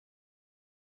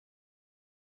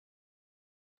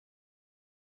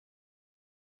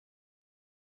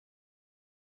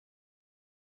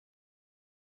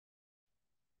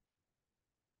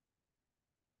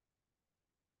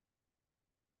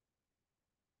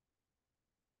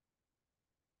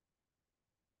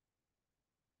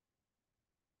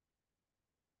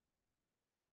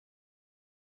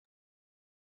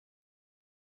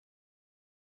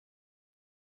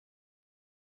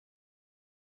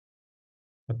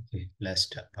Okay, let's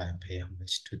start by paying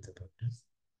homage to the Buddha.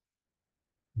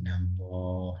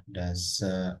 Namo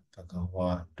Dassa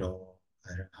Bhagavato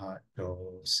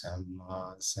Arahato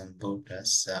Samma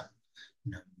Sambuddhassa.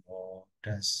 Namo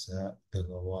Dassa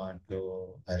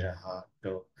Bhagavato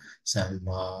Arahato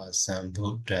Samma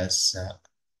Sambuddhassa.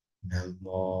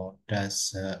 Namo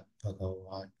Dassa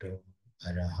Bhagavato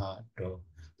Arahato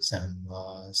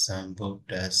Samma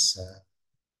Sambuddhassa.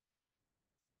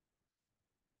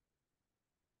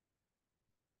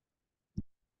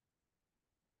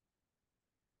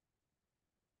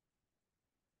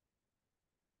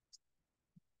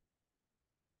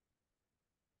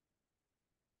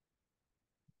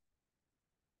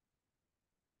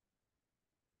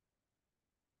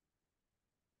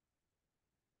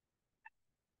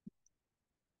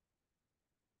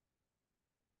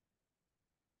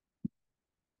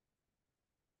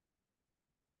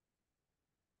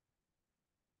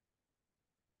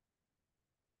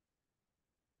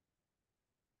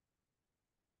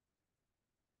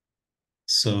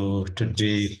 So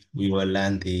today we will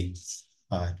learn the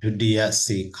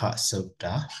Dutiyasekha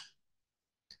sutta.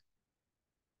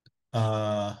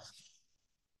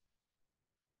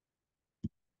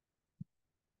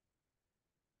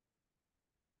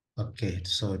 Okay,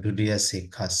 so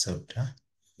Dutiyasekha sutta.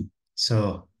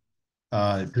 So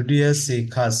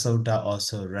Dutiyasekha sutta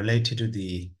also related to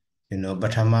the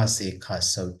Bhattamasekha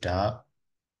sutta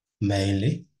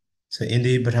mainly. So in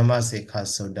the Bhattamasekha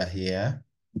sutta here,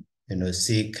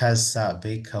 Sekhasa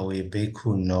Bhikkhave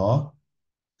Bhikkhuno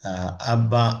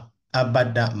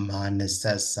Abada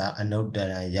Manasasa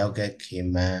Anodara Yoga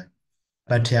Kima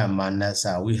Patya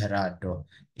Manasa Viharato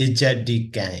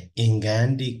Ijadikan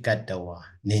Ingandi Katawa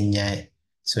Ninyai.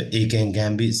 So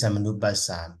Ikangambi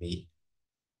Samanubasami.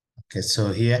 Okay,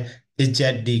 so here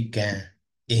Ijadikan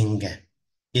Ingan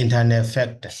internal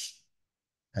factor.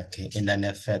 Okay,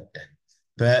 internal factor.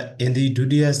 But in the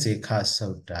Dutiyasekha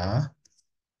sutta,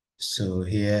 so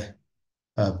here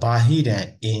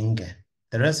Bahira Ingan.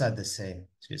 The rest are the same,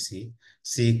 you see.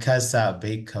 Sikasa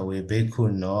Bhikkhave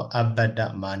Bhikkhuno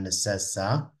Abada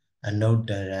Manasasa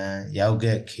Anodara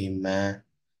Yoga Kima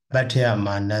Bhatya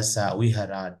Manasa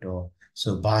Viharato.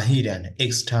 So Bahira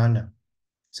external.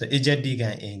 So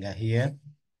Ijadiga Inga here.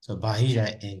 So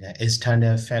Bahira Inga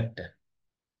external factor.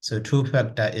 So two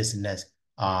factor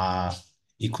are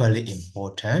equally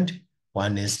important.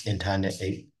 One is internal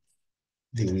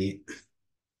the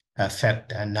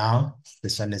effect, and now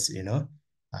this one is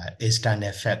external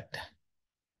effect.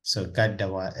 So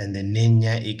Kadawa and the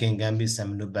Ninya Ikengambi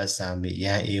Samnubasami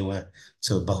Ya Ewa.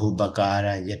 So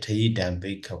Bahubakara Yataidam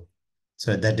Biko.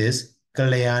 So that is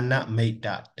Kalyana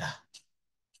Metata.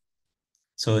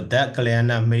 So that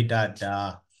Kalyana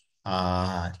Metata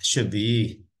should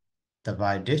be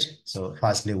divided. So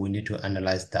firstly we need to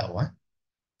analyze that one.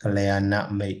 Kalyana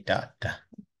Metata.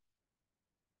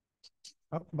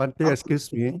 But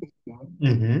excuse me.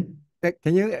 Mm-hmm.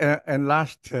 Can you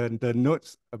enlarge the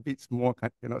notes a bit more? I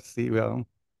cannot see well.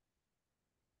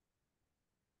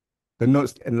 The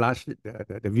notes enlarge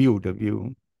the view.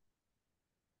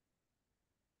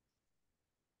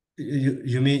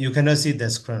 You mean you cannot see the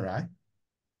screen, right?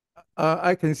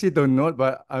 I can see the note,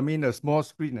 but I mean a small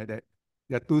screen like that.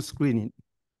 There are two screens.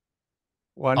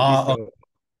 One is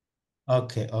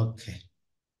okay.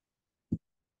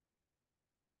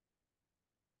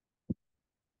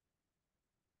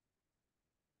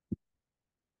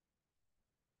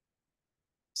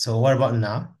 So what about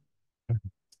now?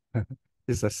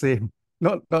 it's the same.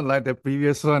 Not like the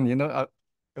previous one, a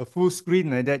full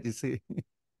screen like that, you see.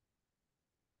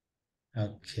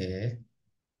 Okay.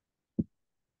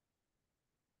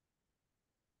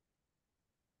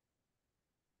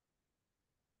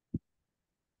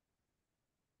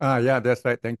 Yeah, that's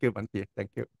right. Thank you, Bante.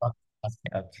 Thank you.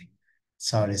 Okay.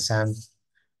 Sorry, some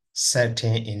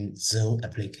setting in Zoom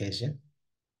application.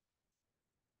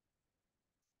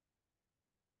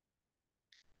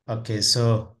 Okay,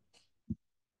 so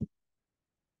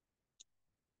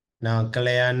now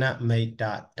Kalyana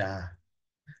Metata.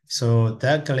 So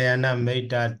that Kalyana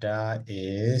Metata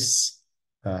is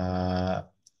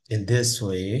in this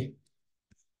way.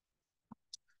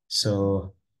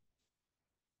 So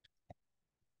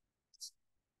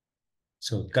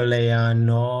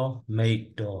Kalyano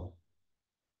Meito.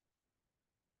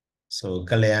 So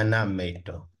Kalyana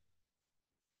Meito.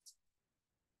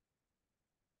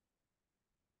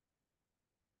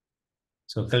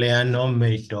 So Kalyano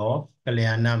Meito.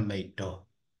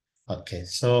 Okay,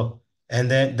 so and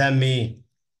then that means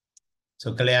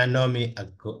so Kalyano means a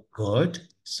good,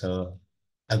 so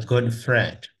a good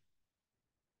friend.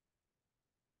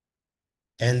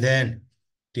 And then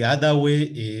the other way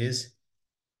is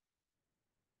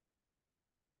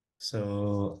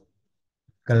So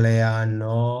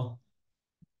Kalyano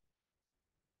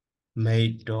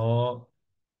Meito.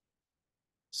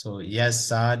 So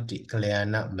Yasa di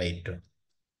Kalyana Meito.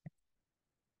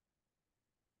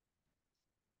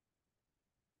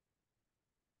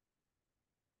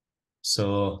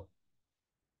 So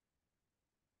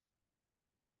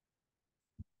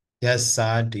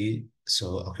Yasa di,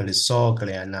 so actually so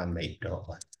Kalyana Meito.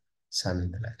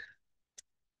 Something like that.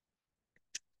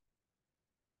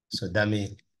 So that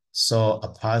means so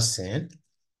a person,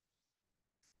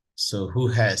 so who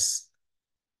has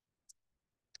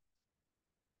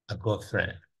a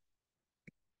girlfriend.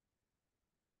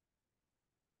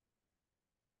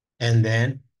 And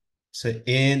then, so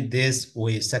in this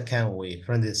way, second way,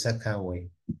 from the second way,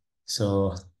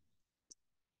 so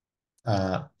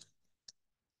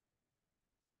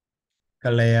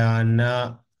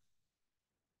Kalyana,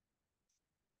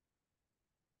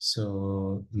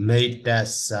 so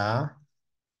Metasa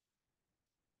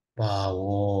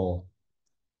Bawo.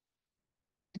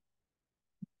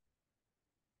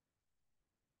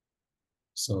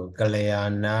 So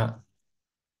Kalyana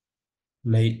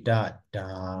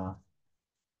Metata.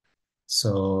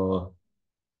 So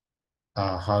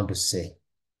how to say?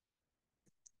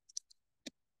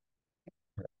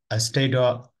 A state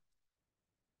of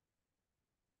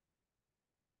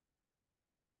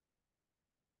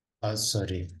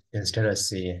sorry, instead of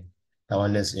saying that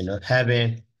one is,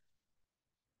 having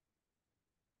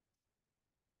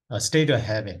a state of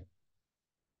having,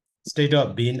 state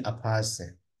of being a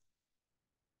person.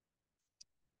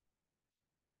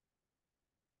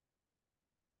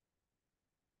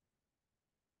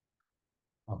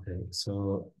 Okay,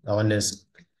 so that one is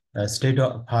a state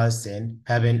of a person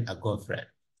having a girlfriend.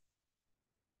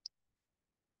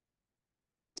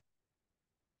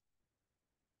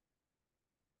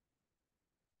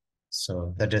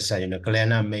 So that is,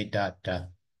 Kalena made that.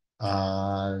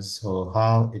 So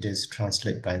how it is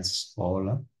translated by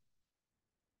smaller.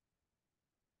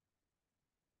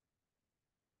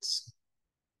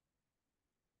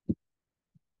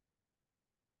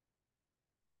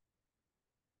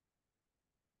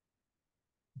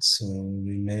 So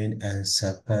remain and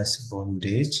surpass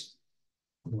bondage.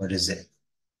 What is it?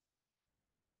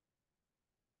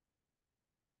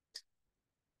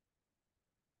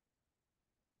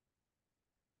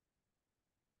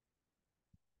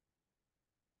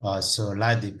 So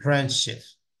like the friendship,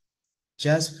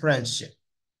 just friendship,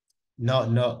 not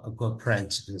a good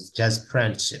friendship, it's just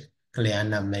friendship.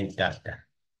 Kalena made that.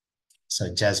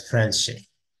 So just friendship.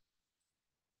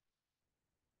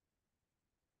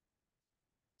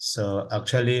 So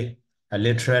actually,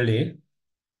 literally,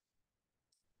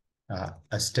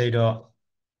 a state of,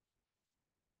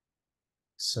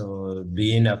 so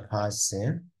being a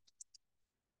person,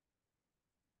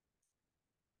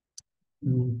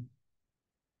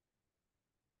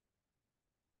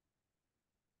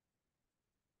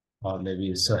 or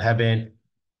maybe so having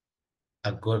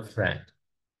a good friend.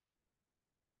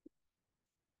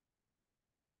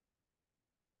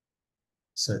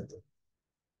 So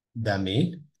that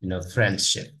means,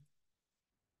 friendship.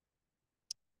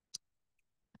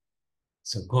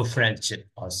 So good friendship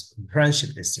or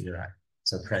friendship is right.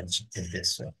 So friendship in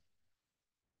this way.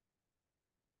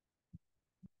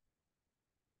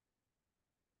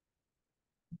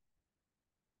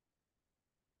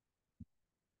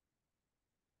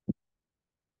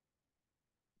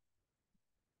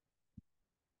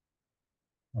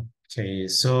 Okay,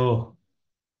 so,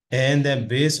 and then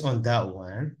based on that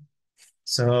one,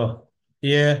 so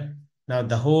here, now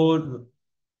the whole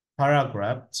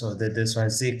paragraph, so that this one,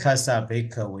 say, Kasa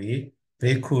Bekawi,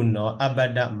 Bekuno,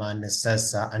 Abada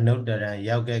Manasasa, Anodara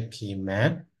Yoga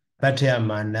Kime, Patya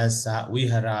Manasa,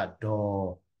 Vihara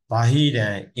Do,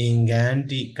 Bahida,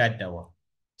 Ingandi Kadawa.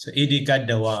 So Idi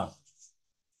Kadawa.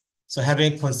 So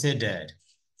having considered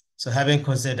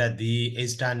the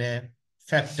external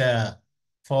factor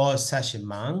for such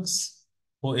monks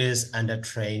who is under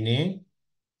training,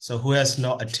 so who has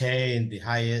not attained the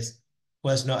highest, who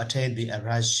has not attained the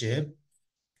arahantship,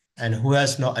 and who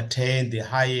has not attained the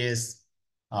highest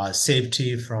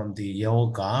safety from the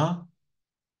yoga,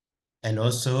 and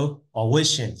also, or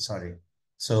wishing, sorry.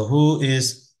 So who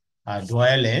is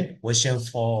dwelling, wishing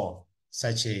for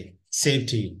such a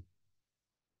safety,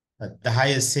 the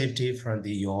highest safety from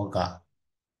the yoga.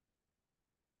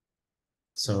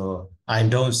 So I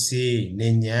don't see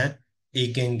Ninya,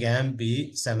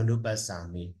 Ikengambi,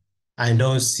 Samanupasami. I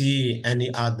don't see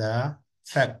any other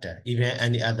factor, even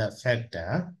any other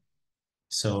factor.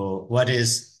 So what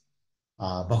is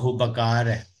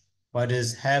Bahubakare? What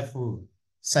is helpful,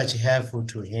 such helpful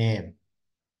to him?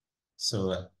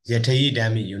 So Yatayi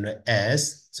Dami, you know,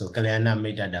 S. So Kalyana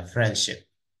made that a friendship.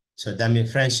 So that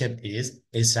means friendship is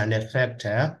an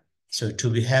factor. So to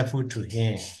be helpful to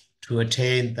him to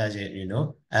attain that, you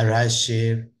know, a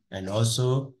relationship and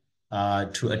also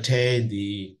to attain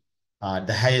the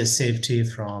highest safety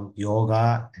from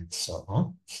yoga and so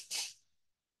on.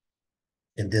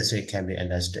 In this way can be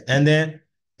understood. And then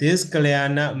this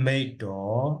Kalyana made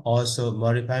door also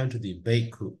modifying to the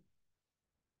Bhikkhu.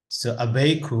 So a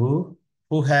bhikkhu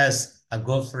who has a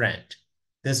girlfriend.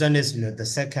 This one is, you know, the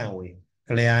second way.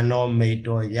 Kalyano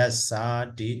medo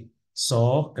yasadi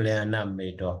so kalyana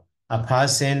medo. A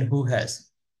person who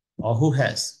has,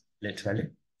 literally.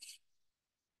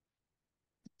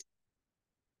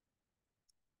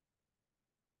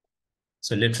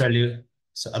 So literally,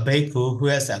 so a bhikkhu who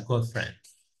has a girlfriend.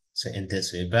 So in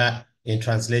this way, but in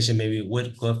translation, maybe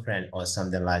with girlfriend or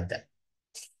something like that.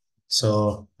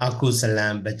 So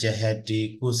akusalam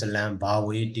bajahati kusalam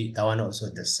bhaviti, that one also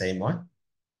the same one.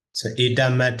 So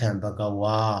idamatam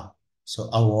bhagawa. So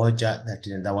awoja,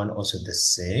 that one also the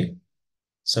same.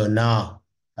 So now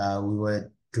we will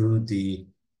do the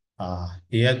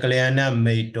here kalyana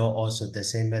medo also the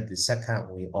same as the second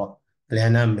way, or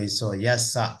kalyana meso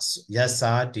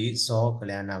yasa di so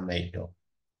kalyana medo.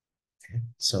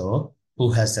 So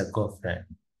who has a girlfriend?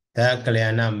 That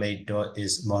kalyana medo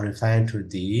is modifying to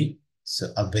the so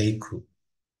a bhikkhu.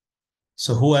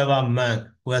 So whoever monk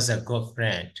who has a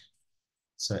girlfriend.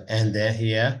 So and then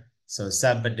here, so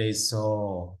Sabbaday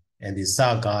so and the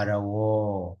Sagara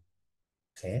wo.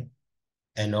 Okay.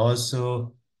 And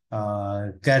also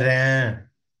Karan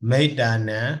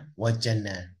Maidana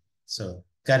Vajana. So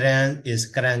Karan is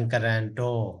Karan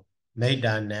Karanto,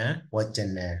 Maidana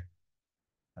Vajana.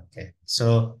 Okay.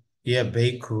 So here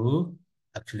Bhikkhu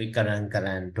actually Karan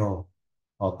Karanto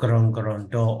or Karan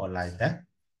Karanto or like that.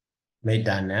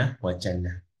 Maidana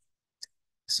Vajana.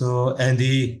 So and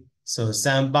the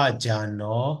Samba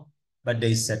Jano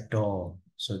Padesato.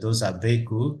 So those are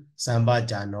Bhikkhu, Samba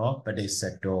Jano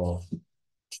Padesato.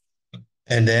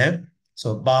 And then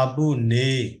so Babu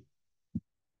Ne.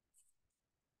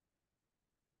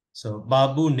 So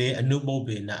Babu Ne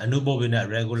Anubobina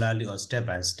regularly or step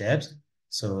by steps.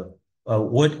 So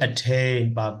would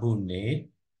attain Babu Ne.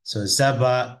 So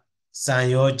Zaba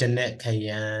Sanyo Janet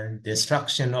Kayan,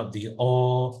 destruction of the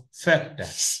all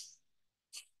factors.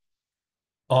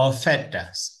 Or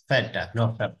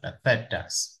not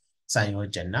factors,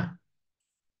 Sanyojana.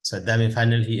 So then we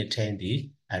finally attain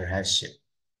the arhatship.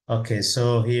 Okay,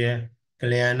 so here,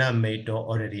 Kalyana Medo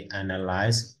already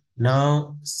analyzed.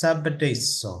 Now,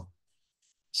 Sabbateso.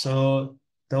 So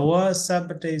the word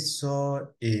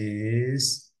Sabbateso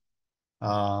is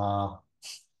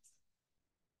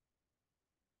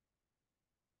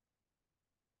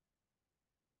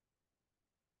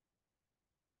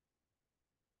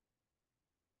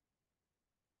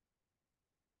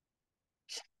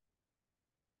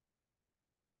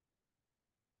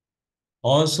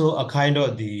also a kind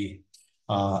of the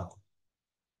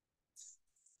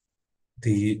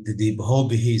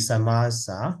Bhobihi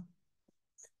Samasa.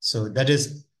 So that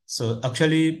is, so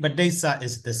actually, Badesa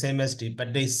is the same as the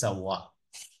Badesawa.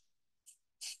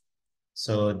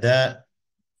 So that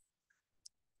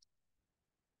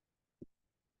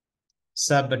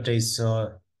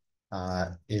Sabbateso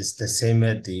is the same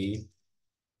as the,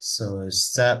 so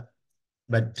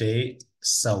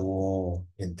Sabbatesawo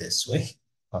in this way.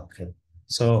 Okay.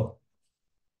 So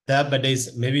that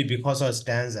Bades, maybe because of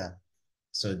stanza,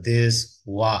 so this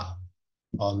wa,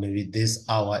 or maybe this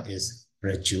hour is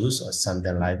reduced or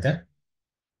something like that.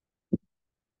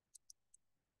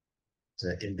 So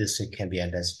in this way can be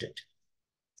understood.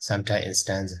 Sometimes in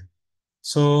stanza.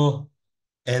 So,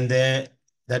 and then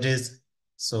that is,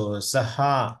 so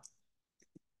Saha.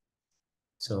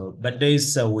 So,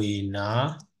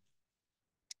 Badesawina,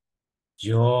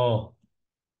 your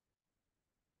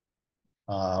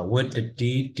with the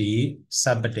DD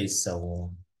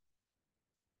Sabbatesawo.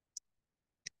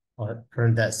 Or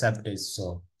from that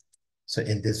Sabbatesawo. So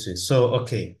in this way. So,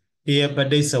 okay. Here,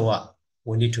 Badesawa,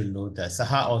 we need to know that.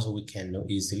 Saha also we can know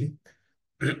easily.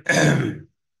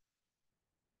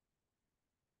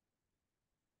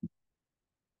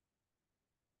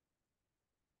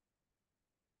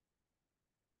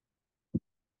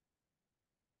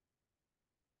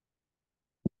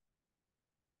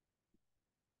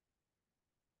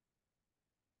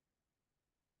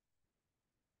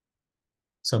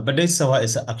 So Badesawa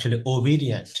is actually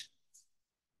obedient.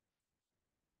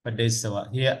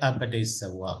 Badesawa. Here are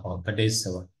Badesawa or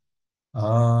Badesawa.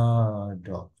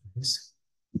 Dog.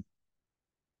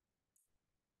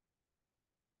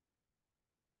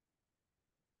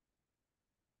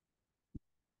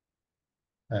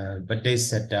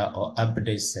 Padesetta or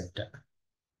Abdesetta.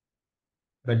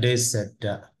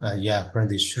 Padesetta, yeah, from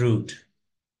the shrewd.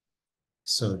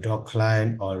 So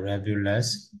decline or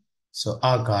rebullious. So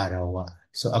agarawa.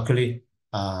 So actually,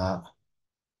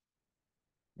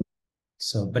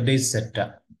 so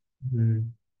Padesetta.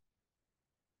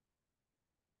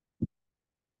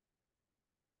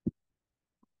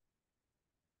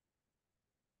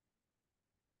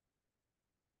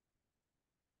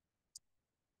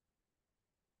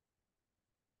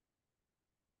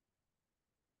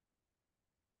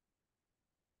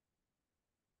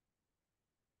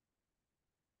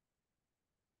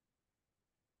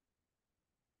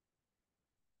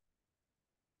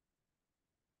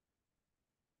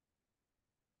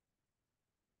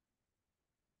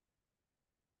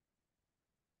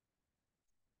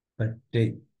 But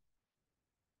they,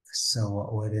 so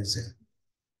what is it?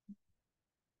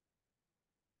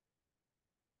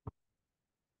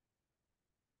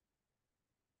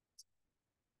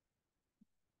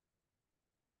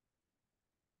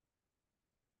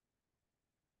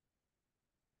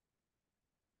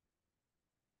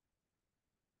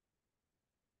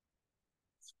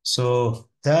 So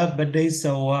the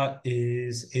Bhadesawa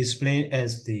is explained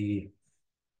as the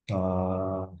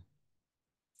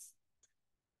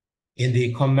in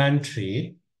the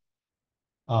commentary.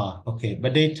 Okay.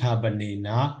 Bhadeta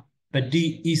Banena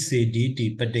Badi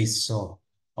Isediti Bhadeso.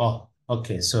 Oh,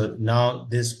 okay. So now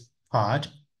this part,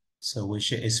 so we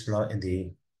should explore in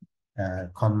the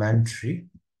commentary.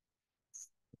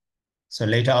 So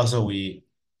later also we,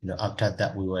 after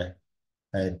that we will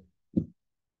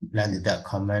learn that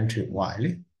commentary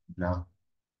widely now.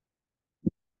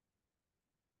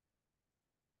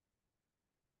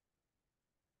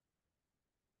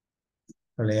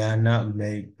 Liana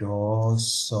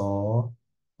Medoso.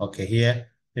 Okay,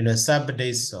 here,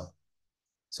 Sabdeso.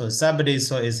 So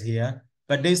Sabdeso is here.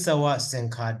 Badesawa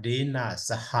Sankadena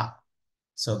Saha.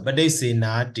 So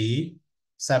Badesina di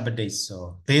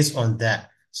Sabdeso. Based on that.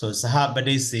 So Saha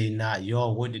Badesina,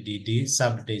 your what did di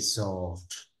Sabdeso.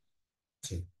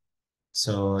 Okay.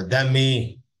 So that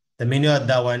means the meaning of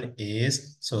that one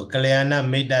is so Kalyana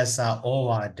Medasa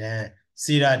Owadan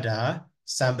Sirada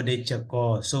somebody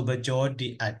chako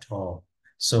Sobajodi at all.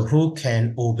 So who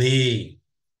can obey?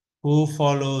 Who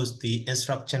follows the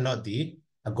instruction of the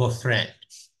good friend?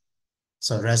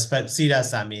 So respect Sira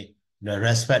Sami,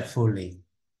 respectfully.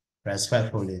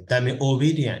 Respectfully. That means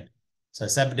obedient. So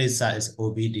Sabdesa is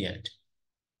obedient.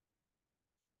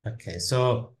 Okay,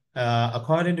 so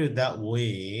according to that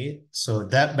way, so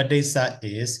that Badesa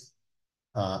is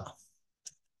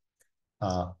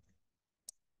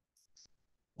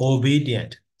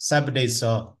obedient.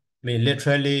 Sabdesa mean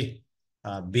literally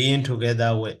being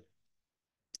together with.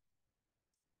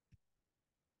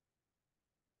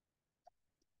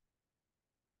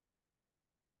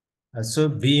 So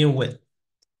being with.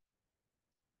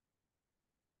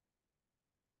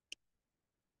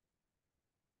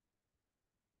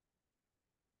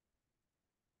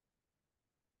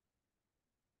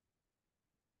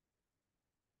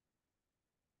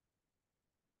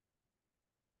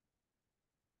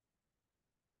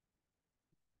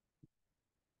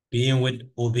 Being with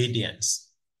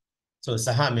obedience. So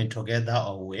Saha mean together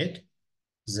or with.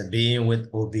 The being with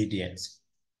obedience.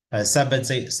 Sabbath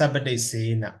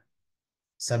sina.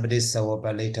 Sabbath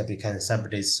sawaba later becomes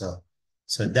Sabbath so.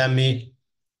 So that means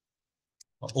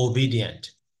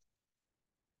obedient.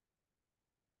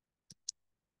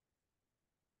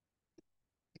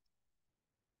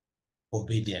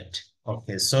 Obedient.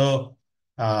 Okay, so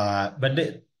but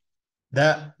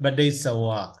Badai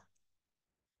Sawa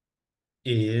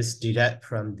is derived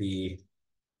from the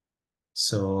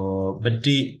so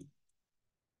Badi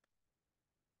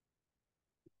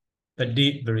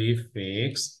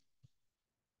prefix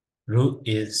root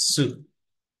is su.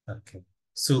 Okay,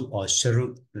 su or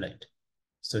sharut like.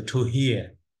 So to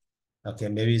hear. Okay,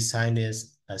 maybe sign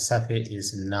is a suffix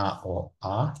is na or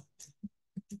a.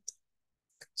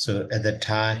 So at the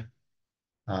time,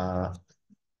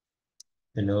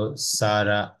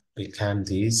 Sara became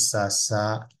the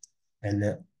Sasa,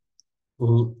 and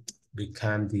U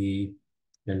became the,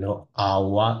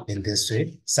 Awa in this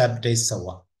way. Sabde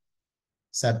Sawa.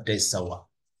 Sabde Sawa.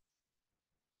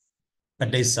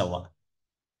 Bade Sawa.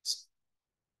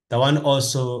 The one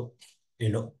also,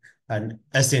 and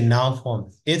as a noun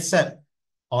form, it's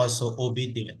also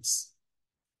obedience.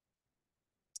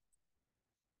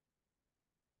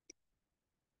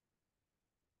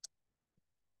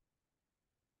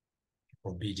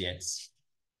 Obedience.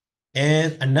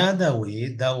 And another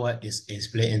way that one is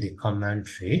explained in the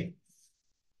commentary.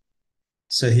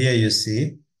 So here you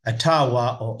see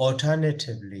Atawa or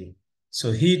alternatively.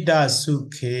 So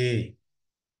Hidasuke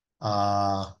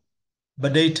Badaita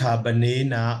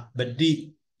Banena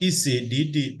Badi Isi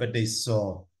Didi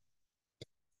Badiso.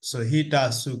 So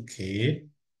Hidasuke,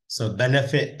 so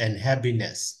benefit and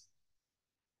happiness.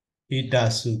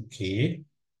 Hidasuke,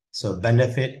 so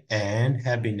benefit and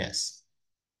happiness.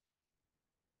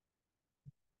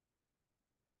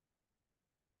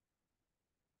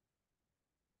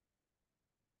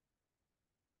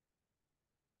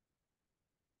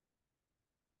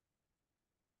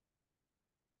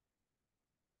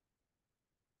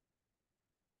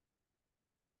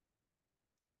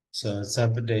 So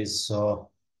somebody saw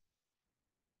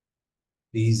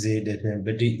these it.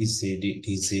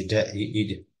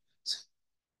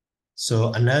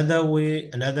 So another way,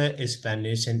 another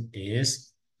explanation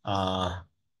is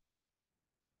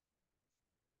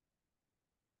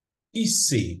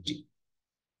isidi.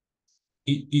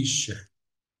 Ish.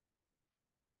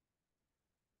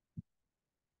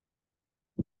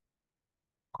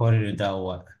 Call it that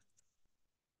one.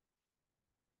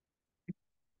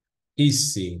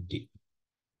 Isidi.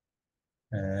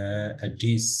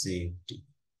 Adisidi.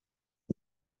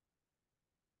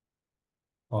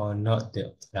 Or not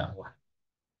that one.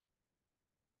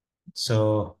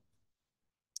 So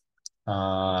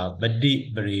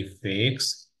badi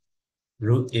prefix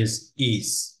root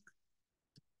is,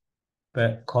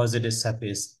 but causative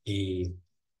suffix a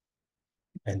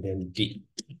and then d.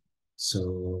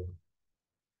 So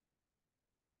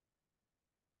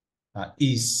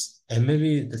is, and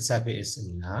maybe the suffix is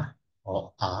na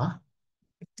or a.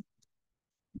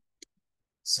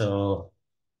 So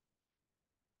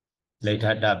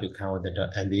later that becomes the dot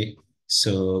and the,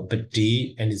 so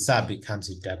badi and sa becomes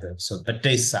a double. So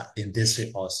badesa in this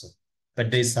way also.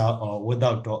 Badesa or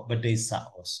without dot, badesa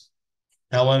also.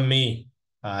 That one may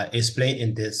explain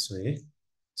in this way.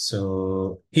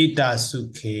 So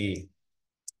Hidasuke.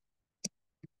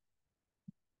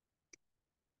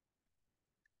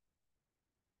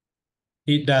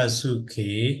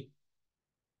 Hidasuke.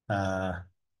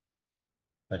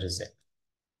 What is it?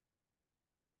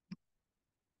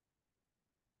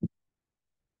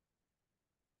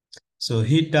 So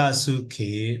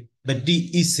Hidasuke.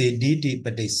 Badi ise didi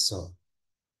badiso.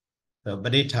 So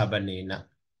badita banina.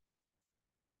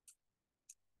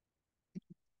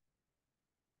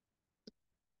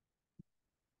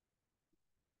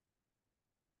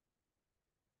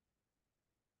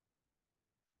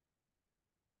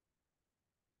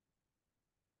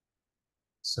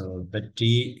 So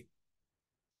badi.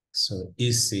 So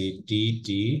ise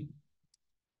didi.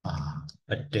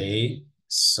 Bade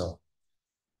so.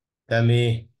 That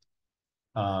means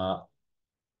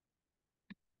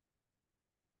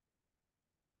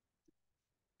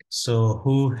so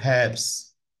who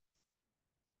helps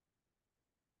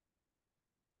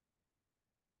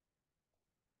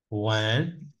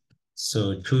one,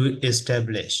 so to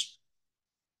establish.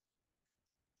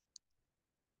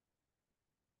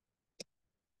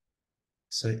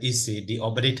 So ECD,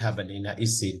 operator banana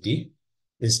ECD,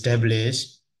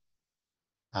 establish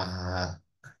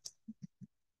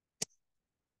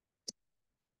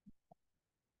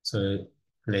so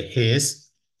like his,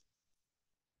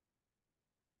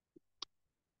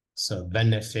 so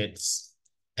benefits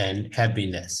and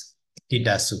happiness.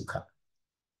 Hidasuka.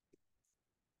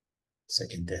 So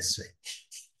in this way.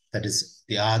 That is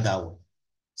the other one.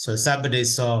 So somebody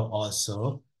saw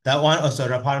also, that one also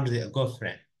referring to a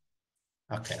girlfriend.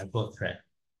 Okay, a girlfriend.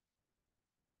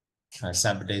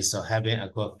 Somebody saw having a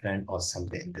girlfriend or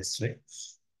something in this way.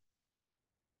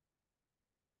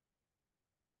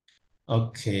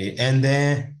 Okay, and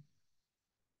then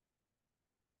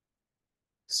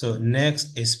so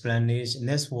next explanation,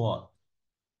 next word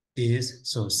is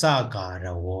so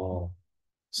sagarawo.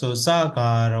 So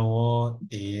sagarawo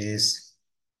is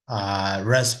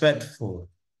respectful,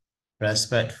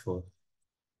 respectful.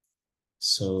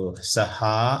 So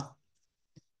saha,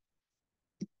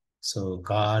 so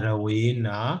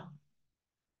garawina.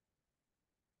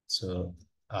 So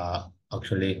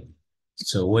actually,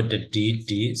 so what the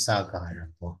D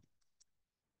sagarawo.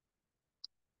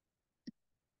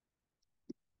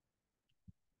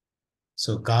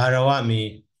 So garawa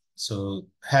means so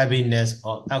happiness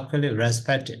or actually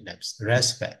respectedness,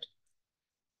 respect.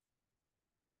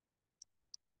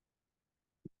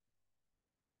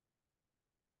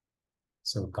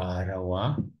 So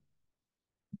garawa.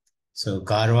 So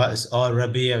garwa is all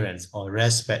reverence or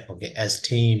respect, okay,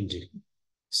 esteemed.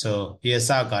 So here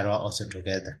sagarwa also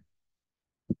together.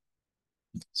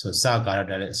 So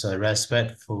sagara, so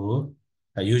respectful,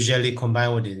 usually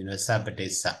combined with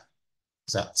sabadesa.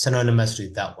 So synonymous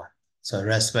with that one. So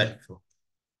respectful.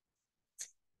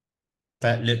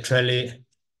 but literally,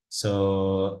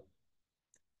 so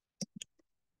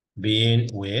being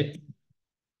with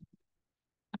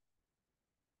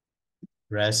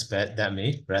respect, that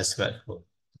means respectful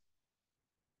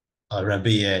or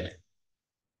revered.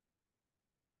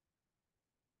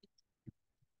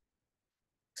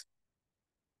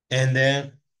 And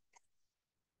then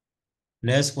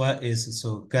next one is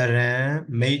so Karan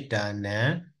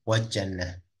Maitana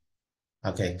Wachana.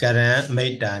 Okay, Karan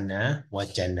Maitana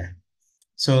Wachana.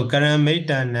 So Karan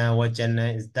Maitana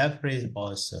Wachana is that phrase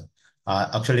also.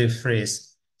 Actually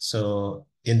phrase. So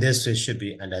in this way should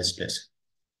be understood.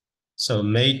 So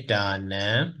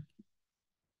Maitana.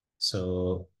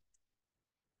 So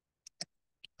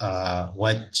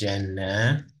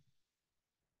Wachana.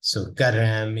 So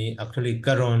Karami, actually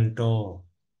Karonto.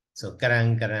 So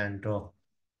Karanto.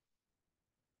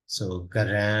 So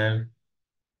Karan,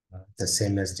 the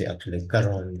same as the actually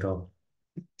Karonto.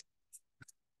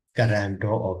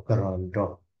 Karanto or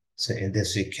Karonto. So in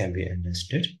this way can be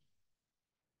understood.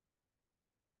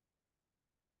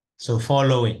 So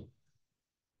following.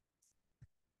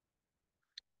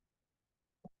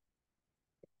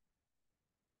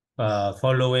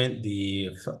 Following the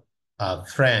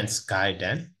friend's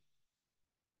guidance.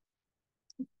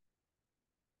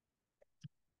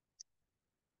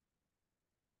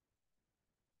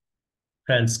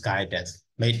 Friend's guidance.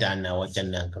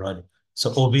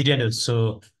 So obedient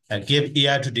also give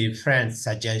ear to the friend's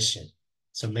suggestion.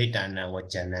 So Maitana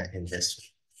Wachana in this way.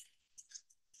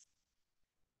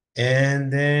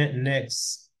 And then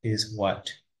next is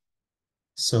what?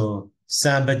 So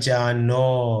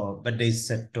Sambajano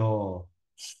Badisato.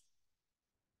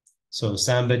 So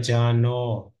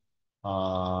Sambajano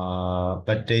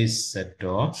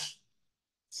Badisato.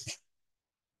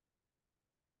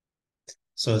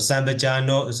 So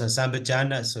Sambajano is a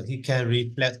Sambajana, so he can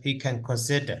reflect, he can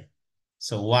consider.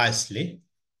 So wisely,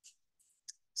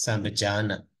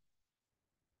 Sambajana.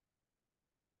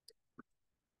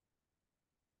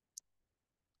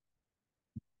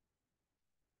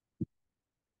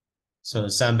 So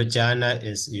Sambajana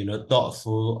is,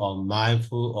 thoughtful or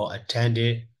mindful or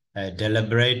attentive,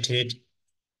 deliberated.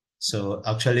 So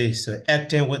actually, so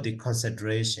acting with the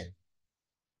consideration.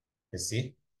 You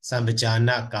see,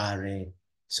 Sambajana Kare.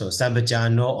 So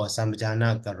Sambajano or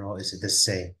Sambajana Karo is the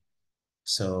same.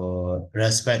 So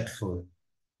respectful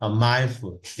or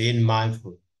mindful, being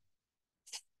mindful.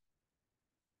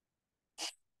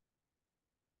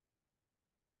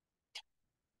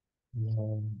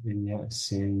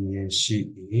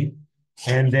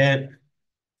 And then,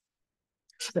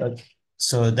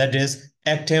 so that is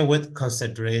acting with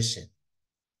consideration.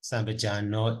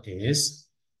 Sambajano is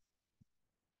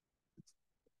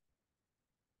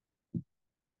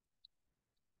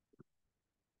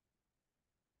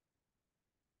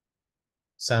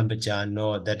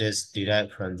Sambajano, that is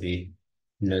derived from the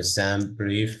Sam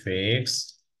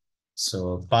prefix.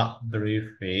 So pa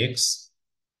prefix.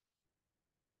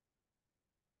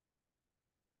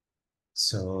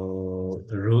 So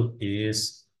the root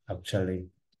is actually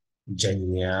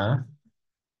Janya,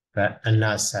 but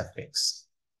another suffix.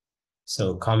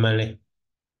 So commonly,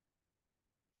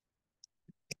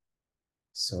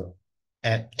 so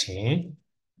acting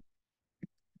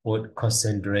with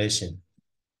concentration.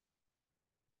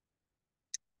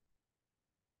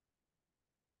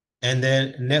 And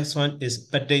then next one is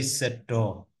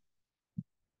Padaisato.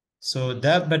 So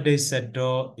that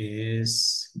Padaisato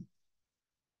is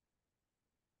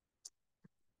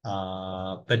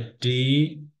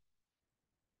Padi.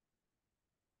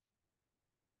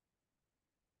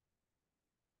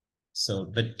 So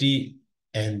Padi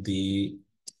and the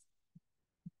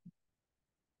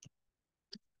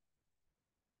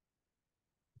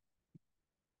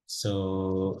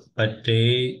so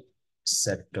Padi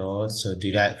Sato, so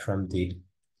derived from the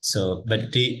so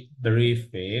Padi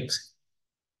prefix.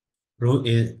 Root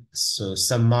is so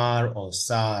Samar or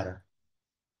Sar.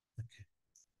 Okay.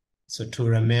 So to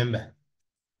remember.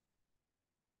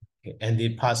 Okay. And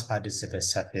the past participle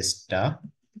suffix da.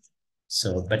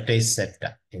 So but they said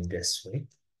that in this way.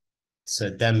 So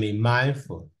that means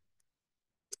mindful.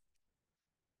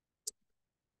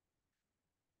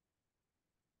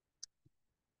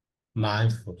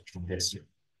 Mindful in this way.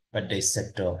 But they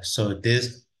said so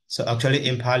this so actually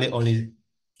in Pali only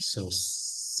so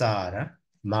Sara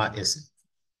Ma is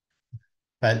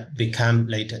but become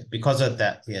later because of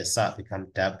that yes Sa become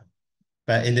dab.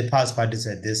 But in the past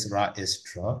participle this Ra is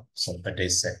draw. So but they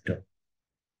said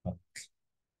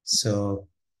so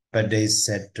but they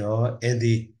said in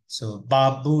the so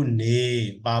Babu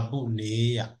ne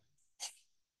ya.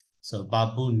 So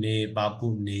Babu ne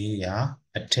ya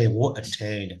attain what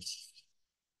attain.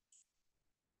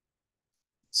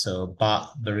 So ba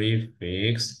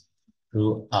prefix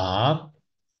root up,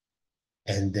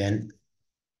 and then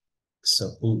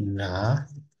so una,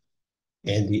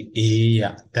 and the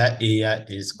aya, that aya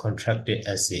is contracted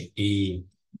as a e.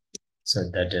 So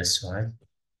that is one.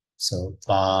 So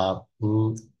ba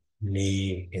u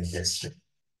ni in this way.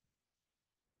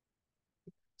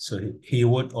 So he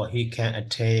would or he can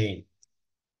attain,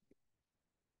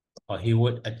 or he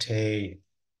would attain.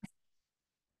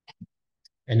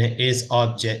 And its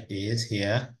object is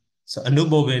here. So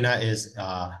anubobena is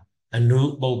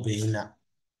anubobena.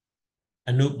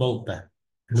 Anubobena.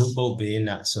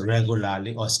 So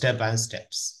regularly or step by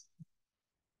steps.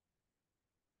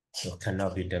 So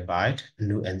cannot be divided.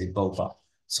 Anu and the boba.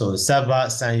 So sabba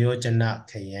sanyojana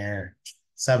kayan.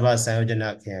 Sabba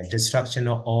sanyojana kayan. Destruction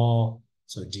of all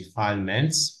so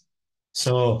defilements.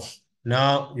 So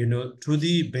now you know through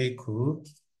the bhikkhu.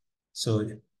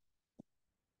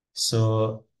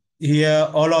 So here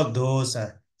all of those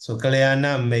are so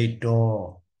kalyana made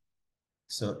door.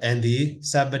 So and the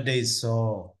Sabbaday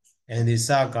saw and the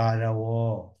Sagara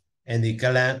war and the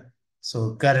Kalan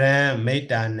so Karan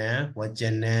Maitana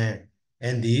Wajana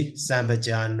and the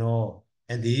Sambajano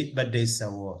and the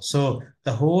Badesa war. So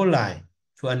the whole line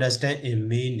to understand in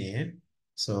meaning,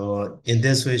 so in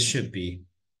this way should be.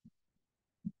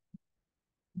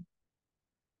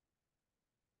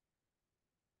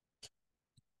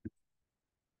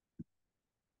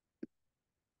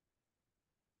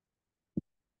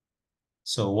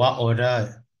 So what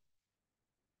order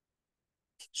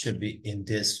should be in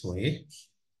this way?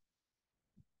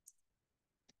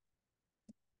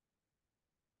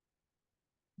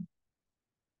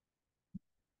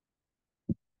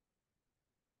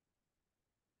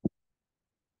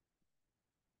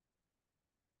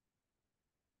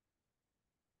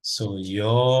 So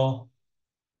your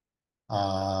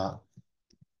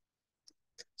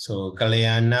so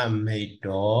Kalyana made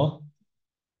door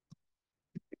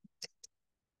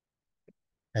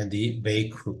and the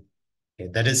Bhikkhu. Okay,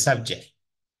 that is subject.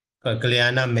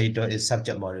 Kalyana made door is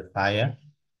subject modifier.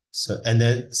 So and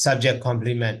the subject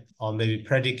complement or maybe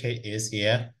predicate is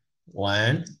here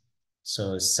one.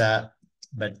 So sa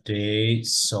bade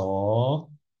so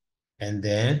and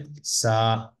then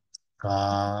sa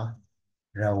ka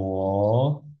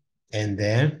rawo and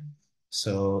then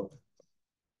so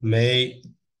may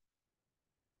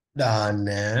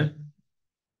dana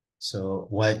so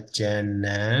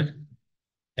wajana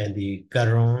and the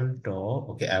karondo.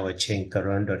 Okay, I will change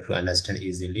karondo to understand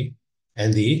easily.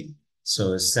 And the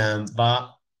so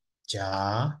samba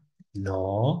ja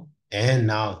no and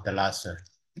now the last one.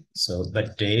 So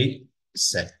but they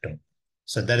sector.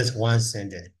 So that is one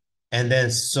sentence. And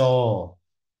then so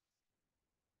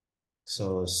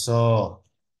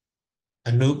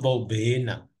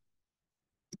anubobena.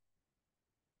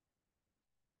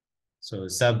 So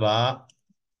saba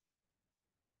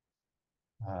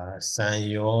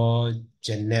sanyo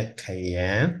janet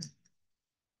kayan.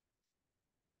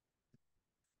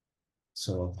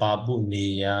 So babu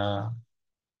niya.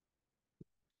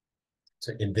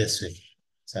 So in this way,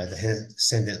 so the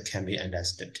sentence can be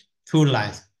understood. Two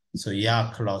lines. So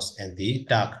ya clause and the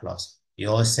da clause.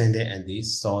 Your sentence and the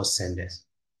so sentence.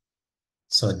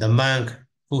 So the monk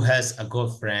who has a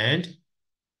good friend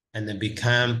and then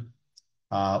become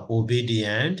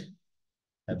obedient,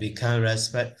 become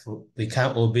respectful,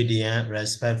 become obedient,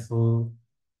 respectful,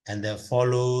 and then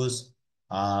follows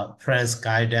friend's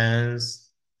guidance,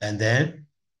 and then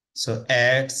so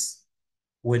acts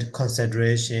with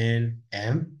consideration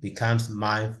and becomes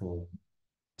mindful.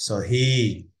 So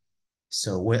he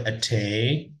will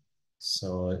attain,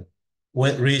 so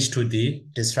will reach to the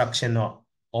destruction of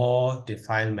all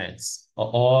defilements or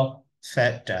all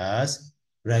factors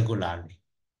regularly.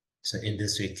 So in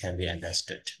this way can be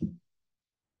understood.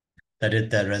 That is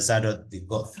the result of the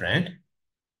good friend.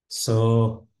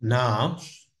 So now,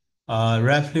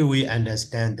 roughly we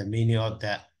understand the meaning of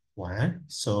that one.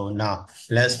 So now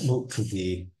let's move to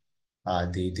the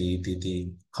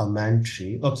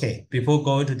commentary. Okay, before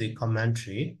going to the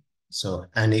commentary, so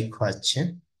any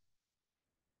question?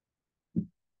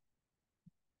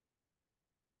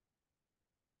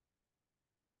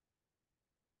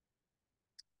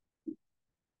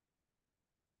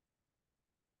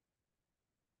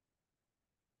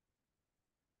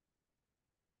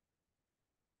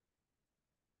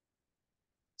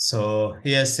 So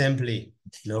here simply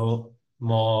no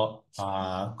more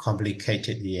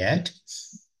complicated yet.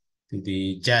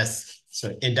 The just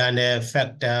so internal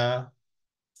factor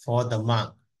for the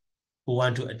monk who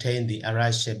want to attain the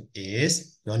arahantship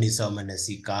is yoniso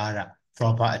manasikara,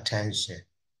 proper attention.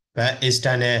 But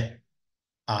external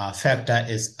factor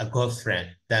is a good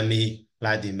friend. That means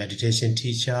like the meditation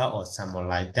teacher or someone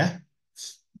like that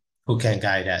who can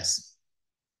guide us.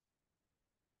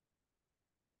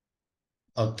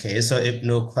 Okay, so if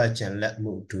no question, let's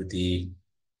move to the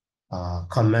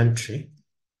commentary.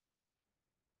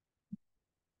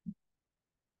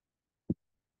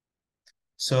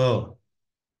 So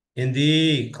in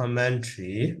the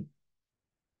commentary,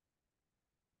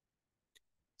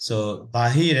 so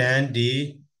Bahiran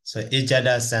so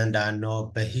Ijada Sanda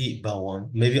no Bahi Bawon,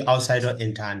 maybe outside of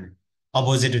internal,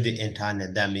 opposite to the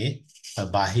internal, that means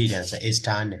Bahiran, so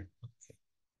external.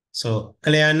 So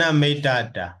Kalyana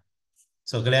Medada.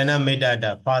 So Kalyana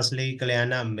Medada, firstly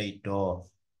Kalyana Medo.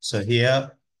 So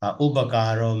here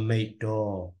Ubakaro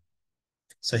Medo.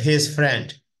 So his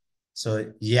friend.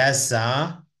 So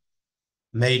Yasa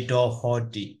Medo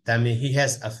Hodi. That means he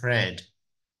has a friend.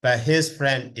 But his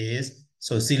friend is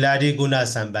so Siladi Guna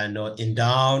Sambando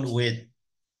endowed with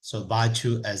so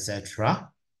Bachu,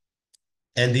 etc.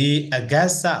 And the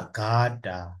Agasa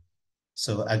Gada.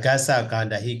 So Agasa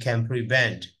Gada, he can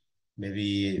prevent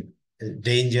maybe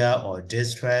danger or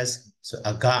distress. So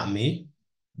Agami,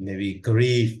 maybe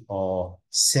grief or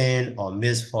sin or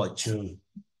misfortune.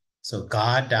 So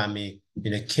Gada means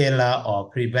killer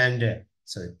or preventer.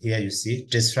 So here you see,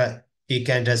 destroy, he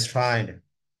can destroy.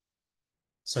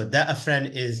 So that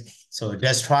friend is so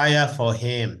destroyer for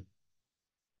him.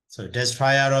 So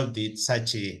destroyer of the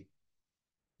such a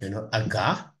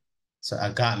aga. So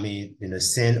aga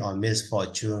means sin or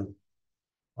misfortune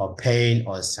or pain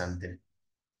or something.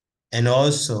 And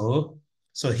also,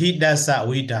 so he does that,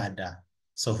 we dada.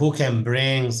 So who can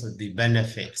bring the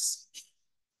benefits?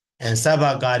 And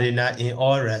Sabagarina in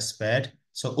all respect,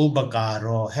 so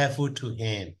Ubagaro, helpful to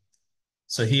him.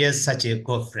 So he is such a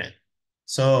good friend.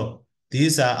 So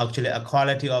these are actually a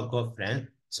quality of good friend.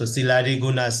 So Silari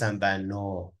Guna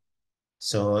Sambano.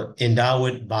 So endowed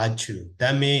with Bachu.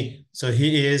 That means, so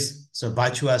he is, so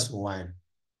Bachu as one.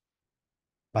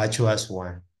 Bachu as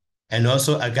one. And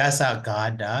also Agasa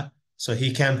Gada, so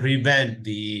he can prevent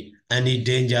any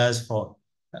dangers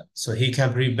so he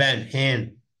can prevent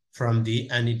him from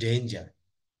any danger.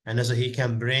 And also he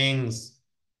can bring,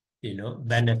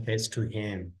 benefits to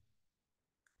him.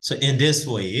 So in this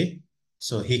way,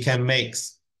 so he can make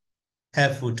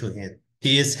helpful to him.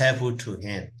 He is helpful to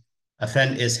him. A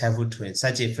friend is helpful to him.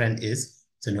 Such a friend is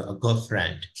a good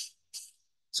friend.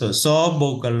 So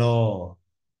Bokalo,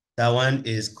 that one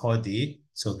is called the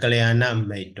Kalyana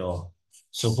Meito.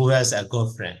 So who has a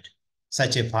good friend?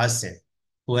 Such a person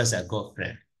who has a good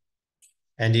friend.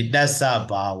 And it does a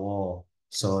bawo.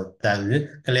 So that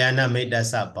Kalyana made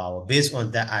us a bawo. Based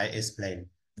on that, I explained.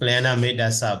 Kalyana made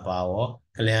us a bawo.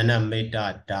 Kalyana made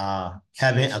that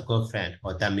having a good friend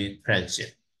or that means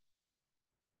friendship.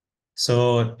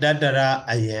 So Dadara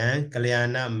Ayan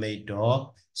Kalyana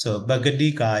Medo. So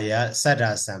Bhagadikaya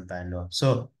Sada Sampano.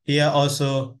 So here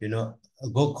also, a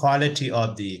good quality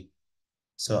of the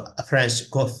a French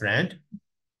good friend.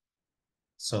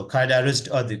 So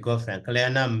characteristic of the good friend.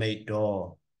 Kalyana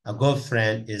Medo. A good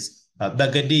friend is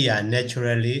Bhagadiya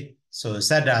naturally. So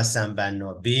Sada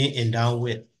Sampano being endowed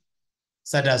with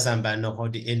Sada Sambano for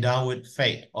the endowed with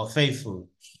faith or faithful.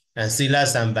 And Sila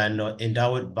Sambano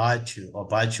endowed with virtue or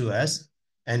virtuous.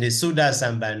 And the Suda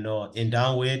Sambano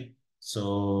endowed with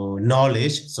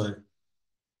knowledge. So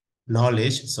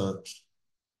knowledge. So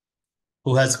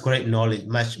who has great knowledge,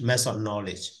 much of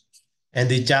knowledge. And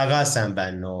the Jaga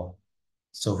Sambano.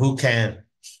 So who can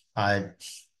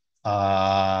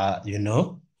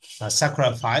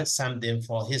sacrifice something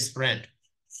for his friend.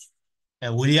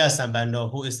 And Vidya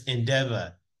Sambano, who is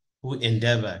endeavored.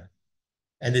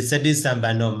 And the Sati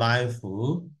Sambano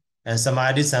mindful, and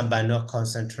Samadhi Sambano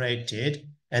concentrated,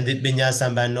 and the Binya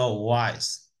Sambano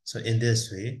wise. So in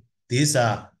this way, these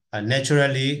are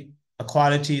naturally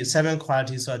seven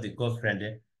qualities of the good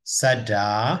friend.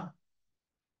 Sada,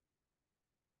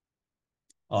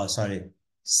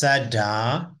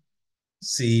 Sada,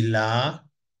 Sila,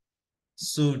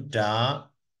 Sutta,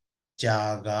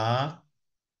 Jaga,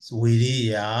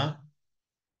 Viriya,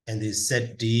 and the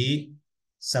Sati,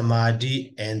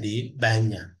 Samadhi, and the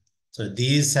Banya. So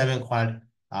these seven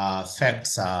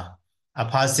facts are a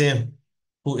person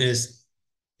who is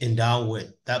endowed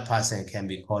with, that person can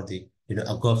be called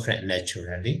a good friend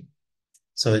naturally.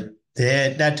 So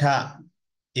their data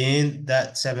in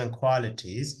that seven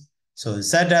qualities. So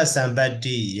Zada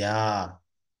Sambadi, yeah.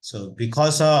 So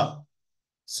because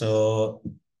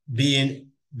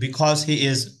he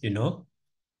is,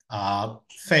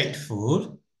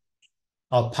 faithful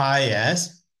or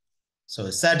pious. So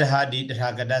Sadhadi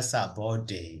Ragadasa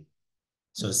body.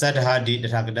 So Sadhadi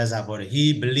Ragadasa body.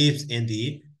 He believes in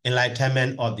the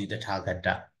enlightenment of the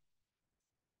Tathagata.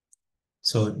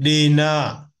 So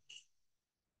Dina.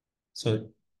 So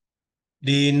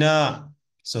Dina.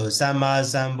 So Sama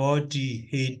Sambodhi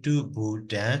Hetu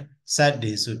Buddha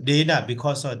Sadi. So Dina,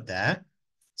 because of that.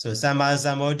 So Sama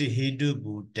Sambodhi Hetu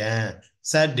Buddha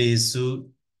Sadi Su.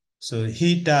 So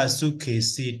Hita Sukhe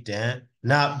Sita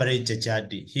Na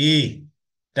Brijajati. He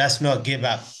does not give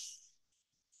up.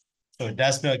 So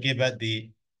does not give up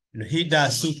the Hita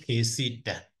Sukhe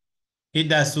Sita.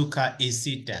 Hita Sukha is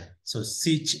Sita. So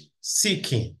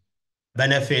seeking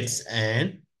benefits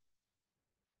and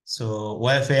so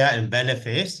welfare and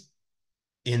benefits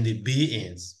in the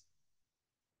beings.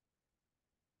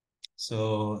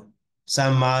 So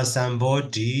Sama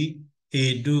Sambodhi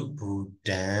Hedu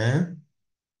Buddha.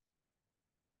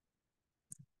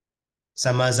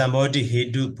 Sama Sambodhi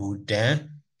Hedu Buddha.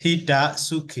 Hita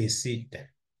Sukhe Sita.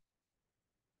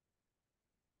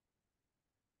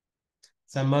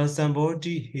 Sama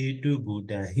Sambodhi Hedu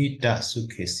Buddha. Hita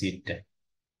Sukhe Sita.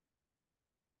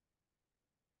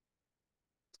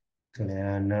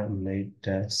 Kalyana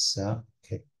Medasa.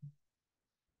 Okay.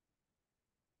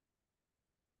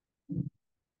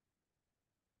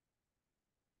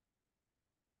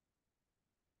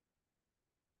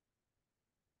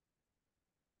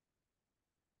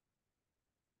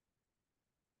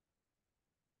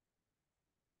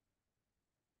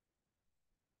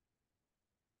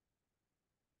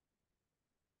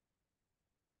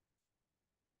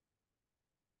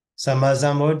 Sama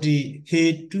Sambodhi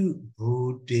Hedu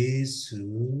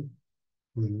Buddhesu.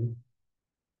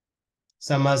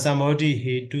 Sama Sambodhi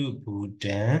Hedu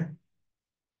Buddha.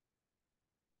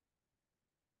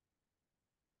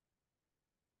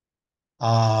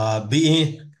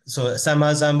 Being so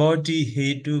Sama Sambodhi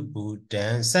Hedu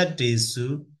Buddha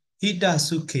Sadesu Hita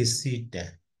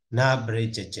Sukhesita Na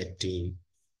Brejajati.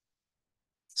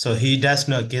 So he does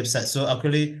not give such. So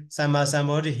actually Sama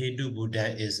Sambodhi Hedu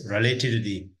Buddha is related to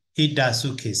the Hita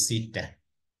Sukhesita.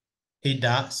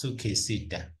 Hita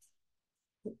Sukhesita.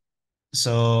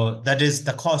 So that is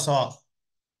the cause of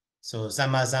so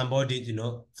Sama Sambodhi,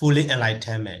 fully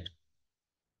enlightenment.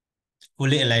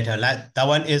 Fully enlightened. Like that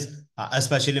one is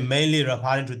especially mainly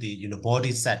referring to the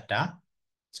bodhisattva.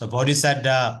 So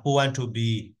bodhisattva who want to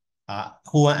be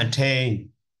who want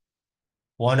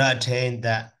to attain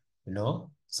that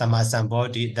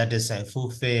samasambodhi, that is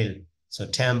fulfill so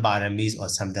 10 paramis or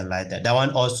something like that. That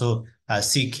one also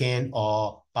seeking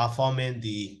or performing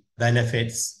the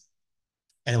benefits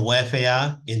and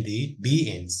welfare in the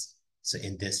beings. So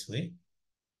in this way.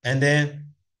 And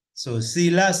then so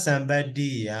Sila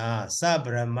Sambadiya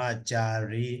Sabrahma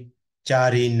Jari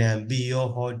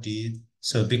Nambiyo Hodi.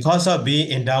 So because of being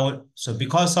endowed, so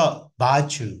because of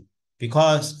virtue,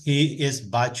 because he is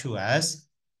virtuous,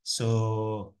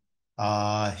 so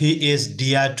he is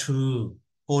dear to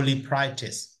holy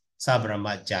practice,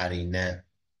 Sabrahma Jari.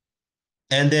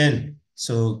 And then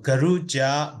so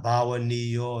Garuja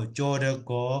Bhavaniyo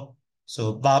Jodako,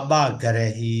 so Baba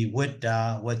Garehi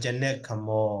Witta Wajane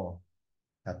Kamo.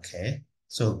 Okay,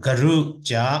 so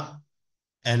Garuja,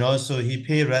 and also he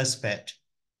pay respect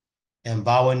and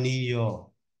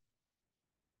Bhavaniyo.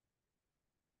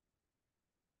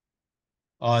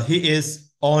 He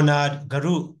is honored,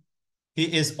 Garu, he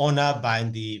is honored by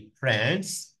the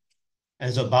friends.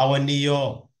 And so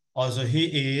Bhavaniyo, also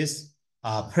he is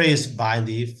praised by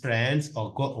the friends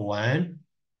or good one.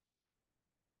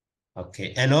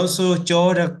 Okay, and also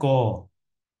Jodako.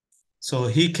 So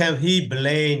he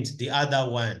blames the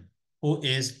other one who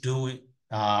is doing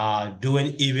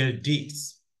evil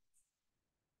deeds.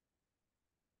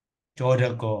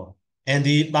 Jodako. And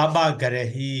the Baba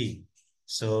Garehi.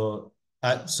 So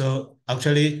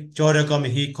actually Jodako,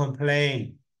 he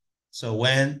complained. So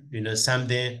when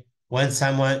when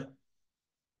someone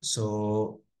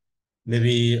so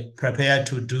maybe prepared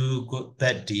to do good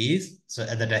bad deeds, so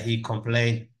at that he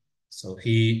complained. So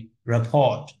he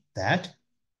report that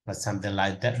or something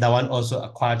like that. That one also a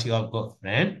quality of good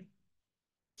friend.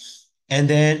 And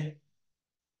then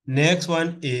next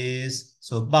one is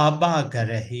so Baba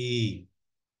Garahi.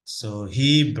 So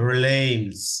he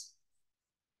blames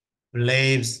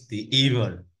the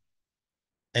evil.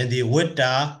 And the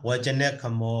Witta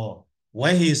Wajanekamo,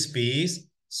 when he speaks,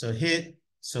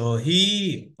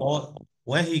 or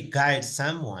when he guides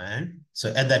someone,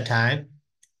 so at that time,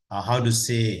 how to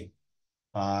say,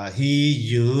 he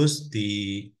used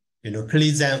the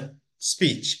pleasant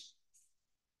speech,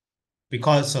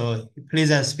 because so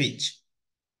pleasant speech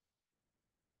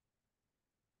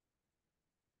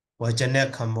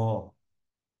Wajanekamo.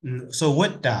 So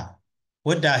Witta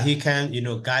he can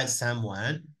guide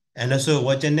someone, and also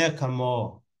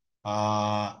Wajanekamo,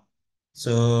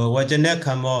 so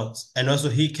Wajanekamo, and also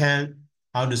he can,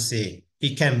 how to say,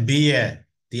 he can bear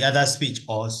the other speech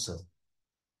also.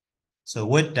 So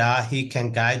with that, he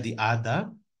can guide the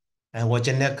other and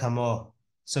wajane kamo.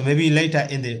 So maybe later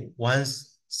in the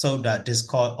once sutta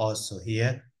discord also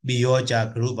here,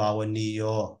 biyoja group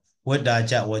awaniyo,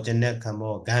 wadaja wajane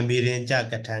kamo, gambirinja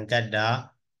katangada,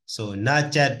 so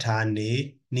naja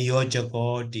tani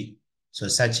niyojagodi. So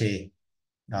such a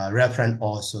reference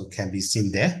also can be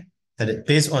seen there. That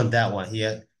based on that one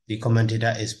here, the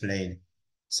commentator explained.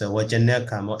 So wajane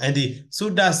kamo and the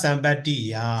sutta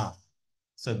sambatiya.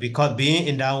 So because being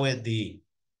endowed with the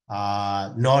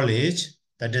knowledge,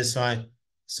 that is why,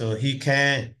 so he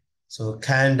can, so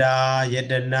kanda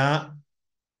yedana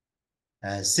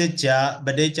sitja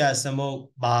badeja samo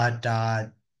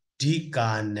bada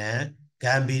dikana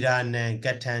gambirana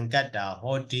katangata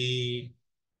hoti.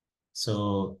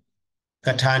 So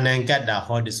katanangata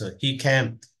hoti. So he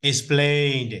can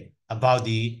explain about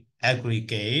the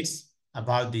aggregates,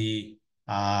 about the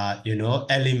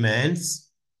elements,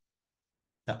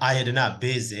 the ayatana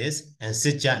basis, and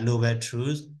sitya noble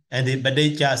truths, and the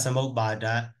Badija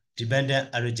Samobada, dependent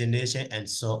origination, and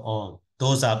so on.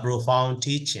 Those are profound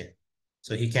teaching.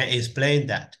 So he can explain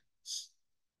that.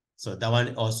 So that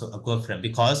one also a good friend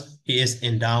because he is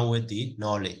endowed with the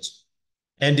knowledge.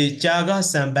 And the Jaga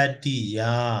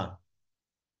Sambatiya.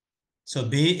 So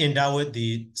be endowed with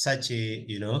the such a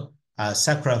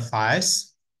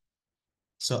sacrifice.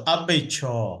 So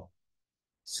abicho.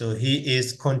 So he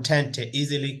is contented,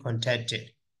 easily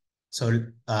contented. So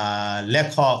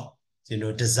lack of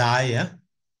desire,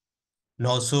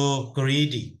 not so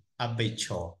greedy,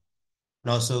 habitual,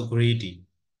 not so greedy,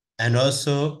 and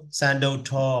also sandal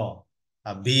tall,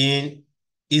 being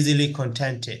easily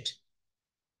contented,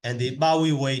 and the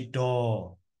bawi way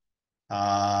door.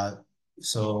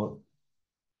 So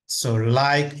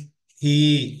like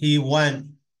he want.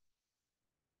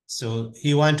 So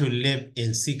he want to live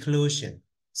in seclusion.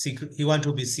 He want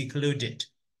to be secluded.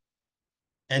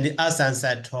 And the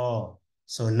asansator,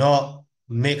 so not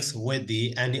mixed with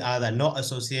the any other, not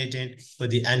associated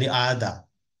with the any other.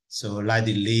 So like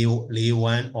the Lee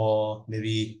one or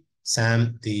maybe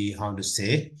some the how to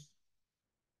say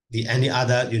the any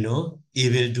other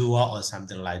evil doer or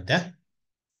something like that.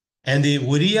 And the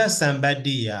Wuriya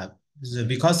somebody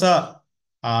because of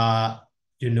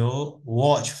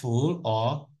watchful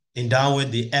or endowed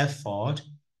with the effort.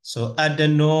 So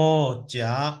adano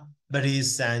ja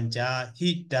barisanja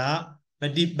hita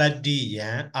badibadi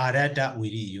yan arada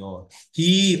wiriyo.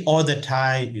 He all the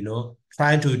time,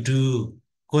 trying to do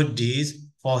good deeds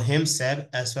for himself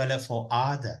as well as for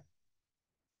others.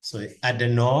 So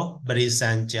adano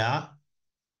barisanja.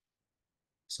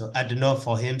 So adano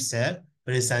for himself,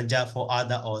 barisanja for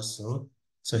other also.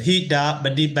 So hita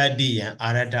badibadi yan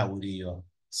arada wiriyo.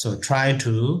 So trying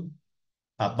to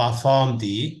perform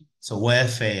the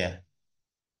welfare.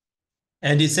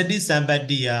 And the sati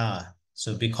sambadiya,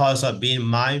 so because of being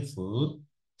mindful,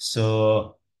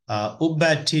 so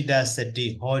ubatida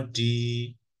sati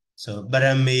hodi, so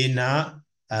baramena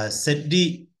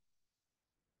sati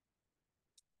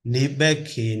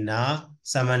nibekina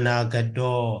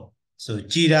samanagado, so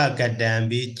jira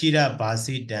gadambi, jira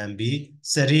basi dambi,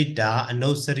 sarita,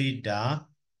 anosarita,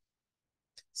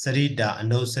 sarita,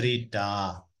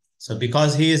 anosarita. So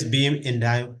because he is being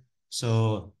endowed,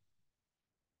 so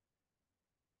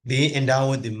being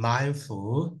endowed with the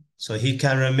mindful, so he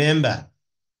can remember.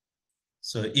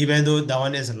 So even though that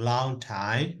one is a long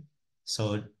time,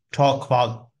 so talk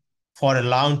about for a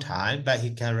long time, but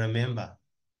he can remember.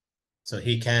 So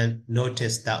he can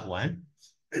notice that one.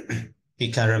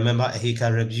 He can remember, he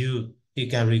can review, he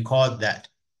can record that.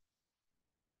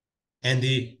 And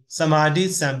the samadhi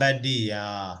sambadi,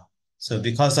 so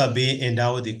because of being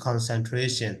endowed with the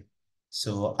concentration,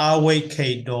 so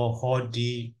awake do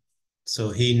hodi,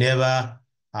 so he never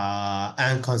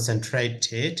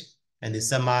unconcentrated, and the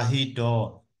samahi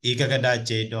do ikagada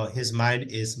jedo, his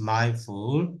mind is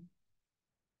mindful,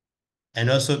 and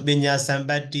also binya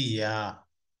sambadi,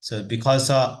 so because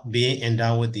of being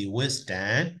endowed with the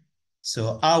wisdom,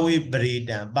 so awi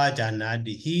breedam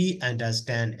bajanadi, he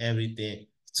understand everything.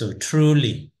 So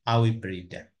truly, awi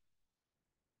breedam.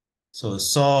 So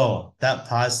saw that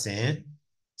person.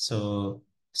 So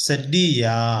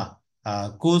sadiya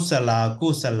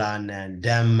kusala nan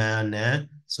dhammana.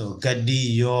 So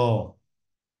gadiyo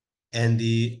and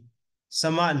the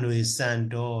samanui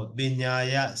sando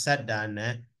binyaya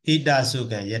sadana hita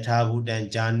sukan yathabudan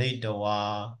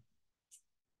janitawa.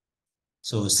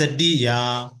 So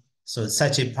sadiya, so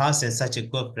such a person, such a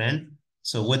good friend,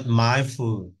 so with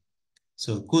mindful.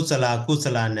 So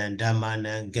kusala nan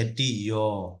dhammanan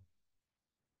gatiyo.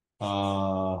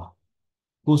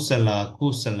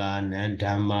 kusala nan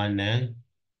dhamma nan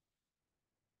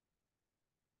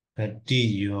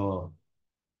gatiyo.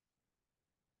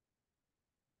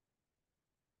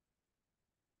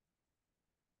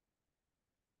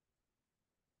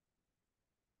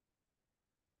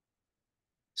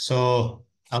 So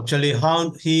actually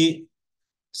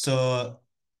so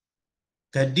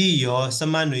gatiyo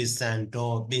samanui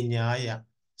santo pinyaya.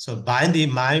 So by the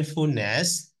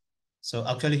mindfulness, so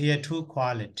actually here two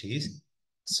qualities.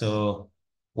 So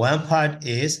one part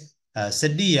is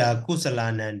sadiya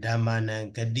kusalanan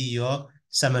dhammanan gatiyo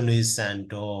samanui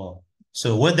santo.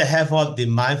 So with the help of the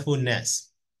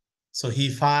mindfulness, so he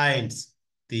finds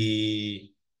the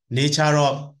nature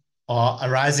of or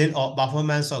arising or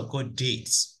performance of good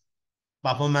deeds,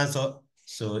 performance of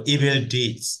so evil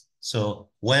deeds. So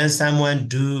when someone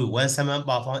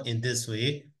perform in this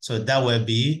way, so that will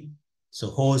be so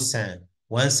wholesome.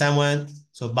 When someone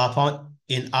so perform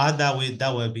in other way,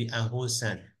 that will be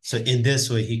unwholesome. So in this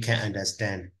way, he can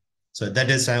understand. So that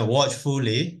is why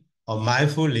watchfully or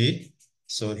mindfully,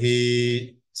 so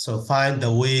he so find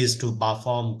the ways to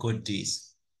perform good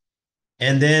deeds.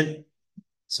 And then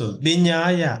so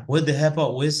binyaya with the help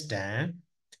of wisdom,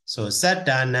 so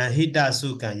satana hita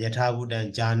sukan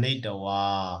yathabudan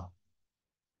janitawa.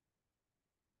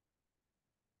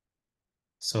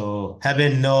 So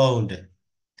having known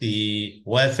the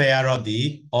welfare of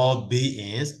the all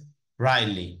beings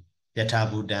rightly,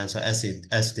 yathabudan, so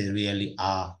as they really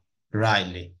are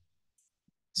rightly.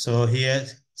 So here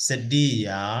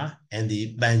sadiya and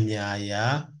the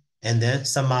banyaya and then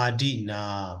samadhi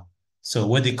na. So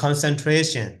with the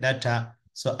concentration that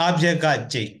so object got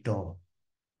jito.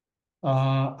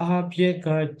 Object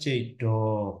got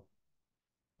jito.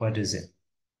 What is it?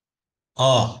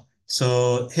 Oh,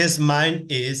 so his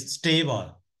mind is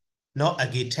stable, not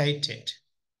agitated.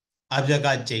 Object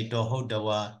got jito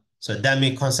hodawa. So that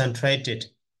means concentrated.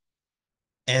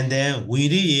 And then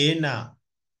viriyena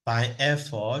by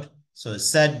effort. So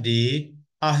sadi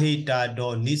ahita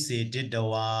do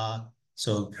nisiditawa.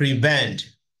 So prevent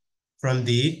from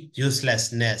the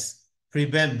uselessness,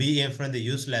 prevent being from the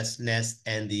uselessness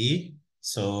and the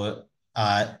so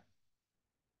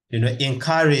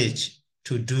encourage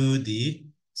to do the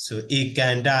so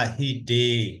ikanda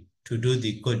hide to do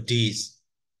the good deeds,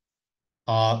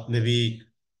 or maybe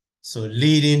so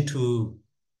leading to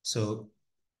so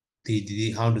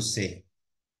the how to say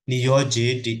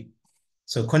niyoji,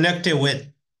 so connected with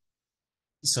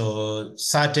so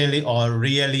certainly or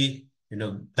really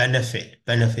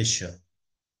beneficial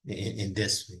in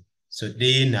this way. So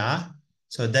dena,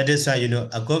 so that is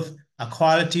a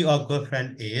quality of good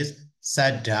friend is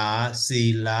Saddha,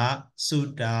 Sila,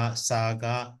 Sutta,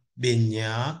 Saga,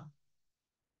 Binya,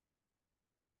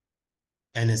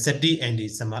 and Sati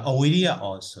and Sama. Avidiya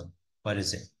also. What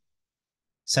is it?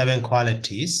 7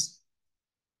 qualities.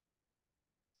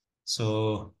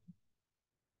 So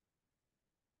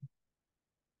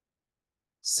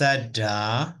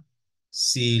Saddha,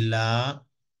 Sila,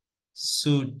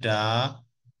 Sutta,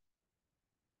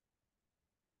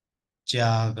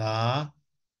 Jaga,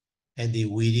 and the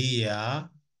Viriya,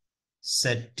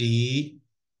 Sati,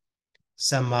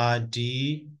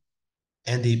 Samadhi,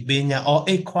 and the Binya, or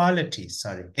equality,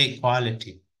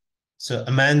 equality. So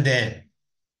among them,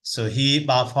 so he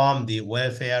performed the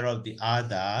welfare of the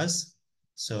others.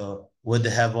 So with the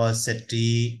help of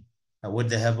sati, with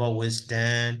the help of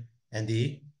wisdom, and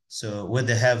with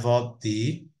the help of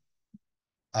the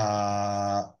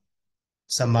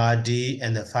samadhi,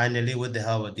 and then finally with the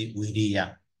help of the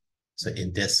viriya. So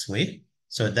in this way,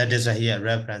 so that is here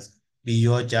reference.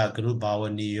 Biyoja guru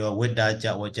bhavaniyo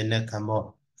vidaja vajana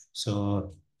kamo.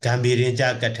 So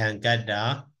gambirinja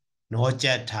katangada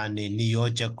noja thani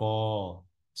niyojako.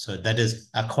 So that is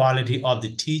a quality of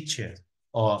the teacher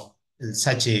or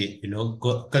such a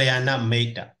Kalyana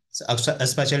Meta, so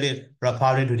especially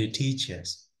referring to the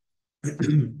teachers.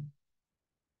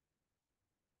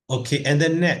 Okay, and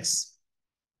then next.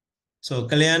 So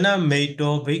Kalyana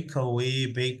Meito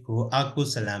Bhikkhave Bhikkhu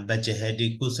Akusalam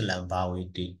Bajahedi Kusalam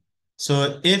Bhaviti.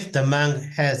 So if the monk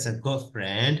has a good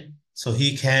friend, so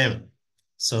he can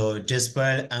so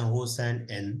dispel unwholesome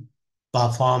and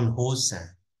perform wholesome,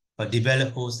 but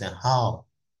develop wholesome. How?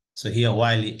 So here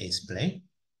widely explained.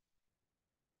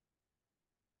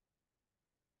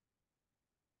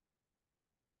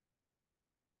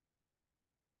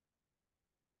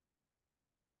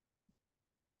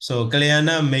 So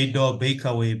Kalyana Meito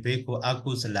Bhikkhave Bhikkhu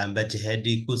Akusalam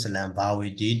Bajahedi Kusalam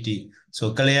Bhaviti.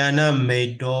 So Kalyana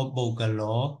Meito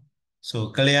Bogalo.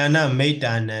 So Kalyana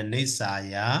Meitana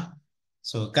Nisaya.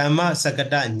 So Kama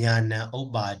Sakata Jnana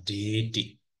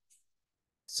Ubaditi.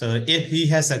 So if he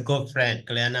has a good friend,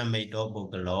 Kalyana Maito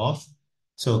Bogalo,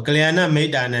 so Kalyana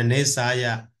made an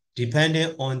Anesaya,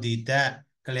 depending on that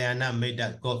Kalyana made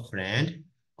a good friend,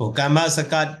 Kama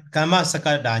Sakada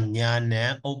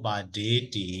Nyana Oba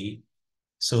Deity,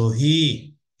 so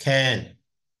he can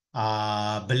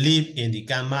believe in the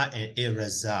karma and it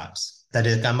results. That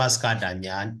is karma skada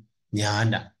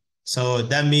nyana. So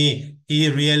that means he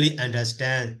really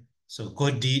understands so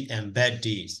good deed and bad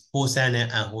deeds, wholesome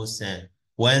and unwholesome.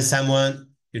 When someone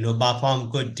perform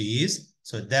good deeds,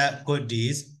 so that good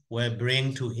deeds will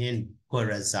bring to him good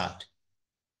result.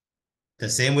 The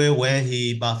same way when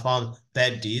he performs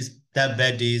bad deeds, that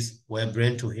bad deeds will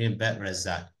bring to him bad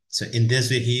result. So in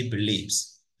this way he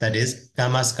believes. That is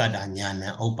karma skada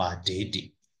nyana opa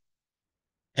deity.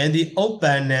 And the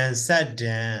open and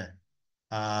sudden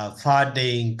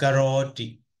fading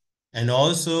karoti. And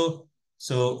also,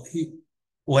 so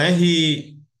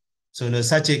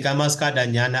such a kamaskada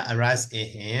jnana arises in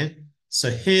him, so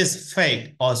his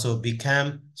faith also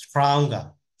become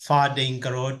stronger, fading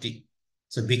karoti.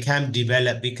 So become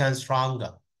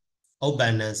stronger.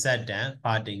 Open and sudden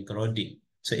fading karoti.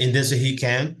 So in this way he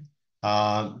can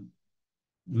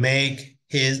make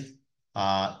his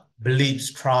belief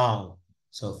strong.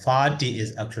 So Fadi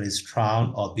is actually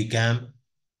strong or become.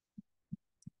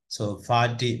 So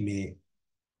Fadi may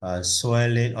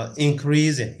swelling or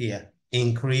increasing here,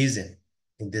 increasing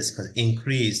in this case,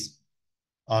 increase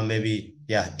or maybe,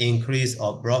 increase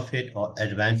or profit or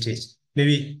advantage.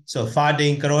 Maybe, so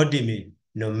Fadi Karodi mean,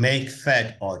 make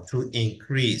fat or to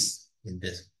increase in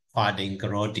this Fadi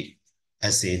Karodi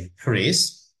as a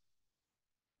phrase.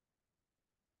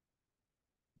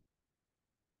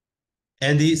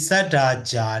 And the Sada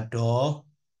Jado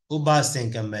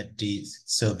Ubasinkamati,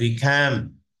 so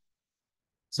become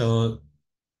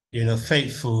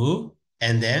faithful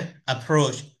and then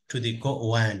approach to the good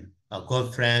one, a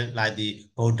good friend like the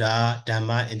Buddha,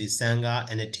 Dhamma, and the Sangha,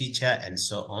 and the teacher, and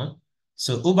so on.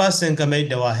 So Ubasinkamati,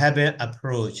 they were having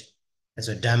approach. And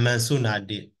so Dhamma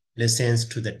Sunadi listens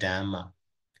to the Dhamma.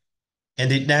 And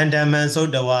the Dhamma, so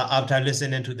they were after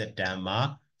listening to the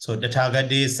Dhamma. So the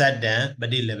Tathagata sat down,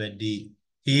 Badi Levadi.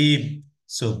 He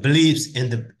so believes in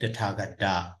the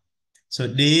Tathagata. So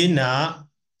Dina,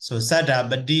 so Sada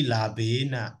Badi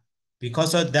Labina,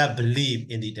 because of that belief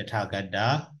in the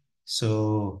Tathagata,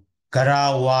 so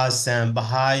Karawasan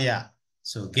Bahaya,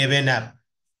 so giving up,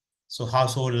 so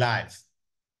household life.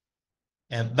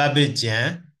 And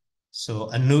Babijan,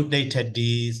 so annuitated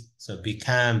these, so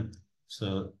become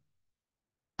so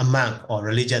a monk or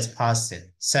religious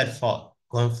person set forth,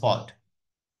 going forth.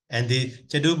 And the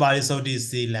Chedubari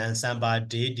Silan Samba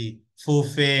Dedi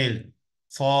fulfill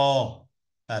for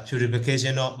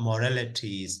purification of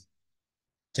moralities.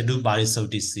 Chedubari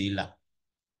Sila.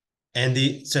 And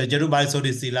the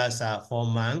Chedubari Silas are 4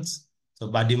 monks. So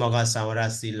Badimoga Samara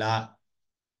Sila,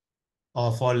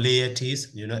 or for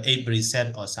laities, 8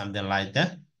 precepts or something like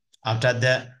that. After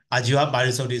that, Ajua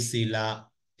Barisodi Sila,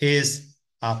 his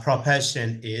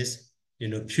profession is,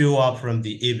 pure from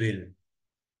the evil.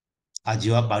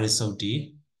 Ajua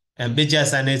Barisodi. And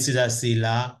Bijasanetsida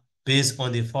Sila, based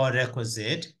on the 4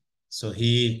 requisites, so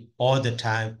he all the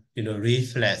time,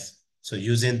 reflects. So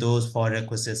using those 4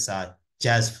 requisites are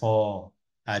just for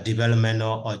development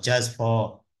or just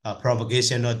for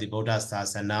propagation of the Buddha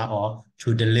Sasana or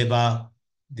to deliver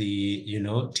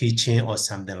the, teaching or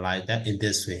something like that in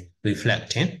this way,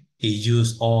 reflecting. He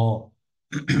used all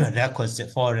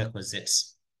 4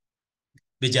 requisites.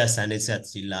 Bijasanetsida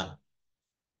Sila.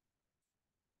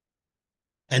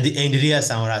 And the Indriya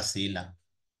Samara Sila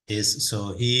is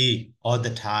so he all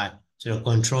the time to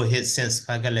control his sense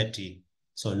faculty,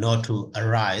 so not to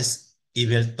arise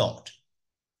evil thought.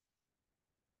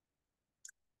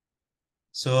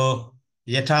 So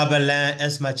Yatabalan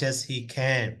as much as he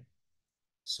can.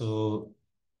 So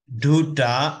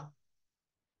Duta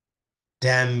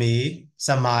Dhammi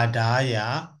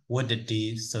Samadaya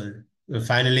Wadati. So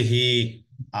finally he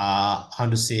how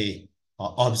to say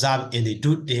observe in the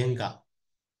Dutenga.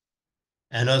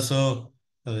 And also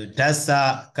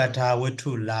Dasa Kata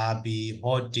Witu Labi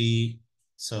Hoti.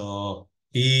 So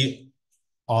he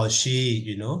or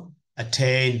she,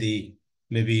 attain the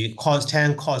maybe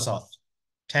 10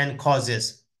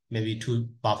 causes, maybe to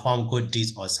perform good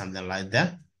deeds or something like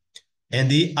that. And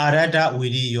the Arada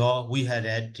Widiyo, we had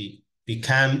that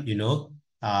become,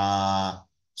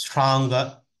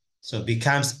 stronger. So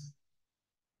becomes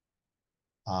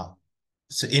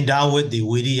so endowed with the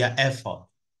Widiya effort.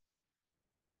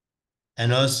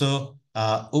 And also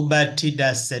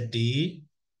Ubatida Sadi,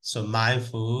 so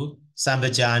mindful,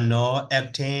 Sambajano,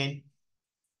 acting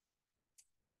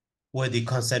with the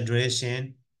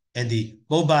consideration, and the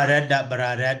Bobarada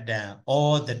Bararada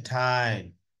all the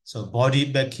time. So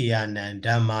body Bakyanan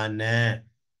Dhammanan.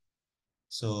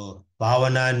 So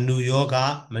Bhavana Nu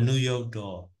Yoga Manu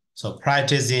Yoga. So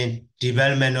practicing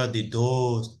development of the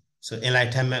doors. So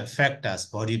enlightenment factors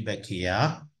body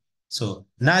Bakya. So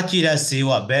Nachira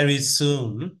Siwa very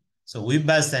soon. So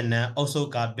Vipassana also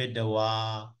got better.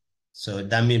 So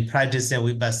that means practicing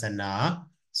Vipassana.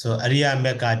 So Ariya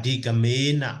Meka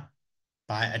Dikamena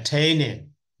by attaining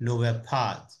noble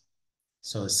path.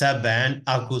 So Saban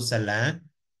Akusalan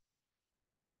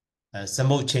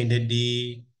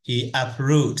Samochendadi, he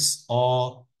uproots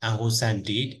all unwholesome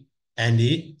deed, and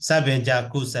the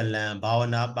Sabenja Kusalan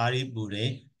Bhavana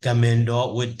Paripure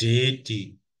Kamendo with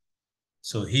deity.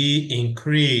 So he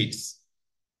increased,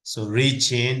 so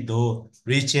reaching to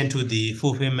the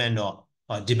fulfillment or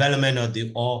development of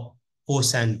the all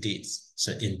wholesome deeds.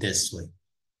 So in this way.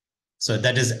 So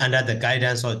that is under the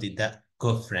guidance of the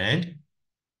good friend.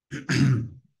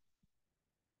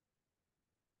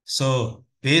 So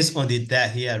based on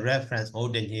that here, reference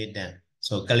holding here then.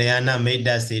 So Kalyana made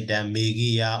that say that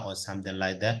Megiya or something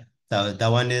like that. So that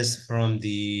one is from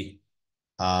the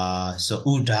so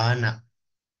Udana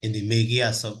in the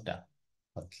Megiya Sutta.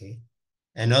 Okay.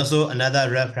 And also another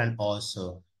reference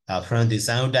also from the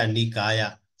Sanyutta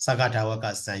Nikaya,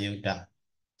 Sakatawaka Sanyutta.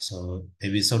 So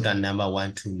maybe Sutta number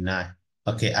 129.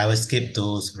 Okay, I will skip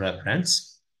those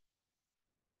reference.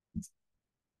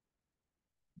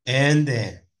 And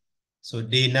then so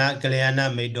Dina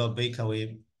Kalyana Medo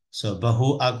Bikawe. So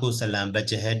Bahu Akusalam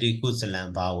Bajahedi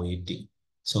Kusalam Bawiti.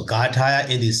 So Gathaya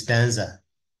in the stanza.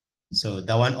 So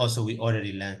that one also we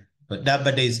already learned. But that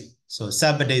Bades, so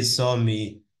Sabade saw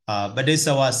me,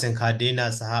 Badesawa Sankadena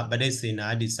Saha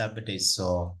Badesina Adi Sabade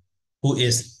saw, who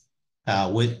is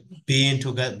with being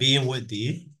together, being with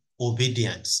the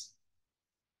obedience.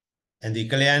 And the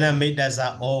Kalyana made us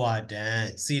over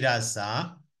then,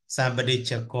 Sidasa, somebody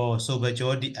chako,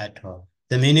 sobajodi ato.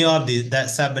 The meaning of that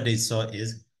somebody saw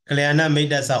is Kalyana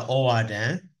made us over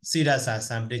then, Sidasa,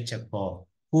 somebody chako,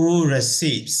 who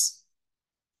receives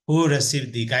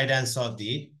the guidance of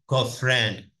the God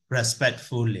friend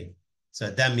respectfully. So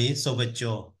that means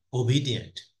sobajo,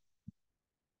 obedient.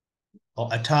 Or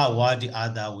atawa the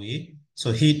other way.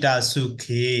 So hita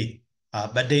sukhe.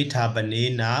 Badeta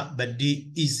banena,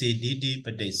 badi isedidi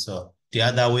badeso. The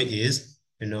other way is,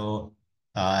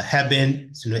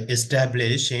 having,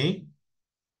 establishing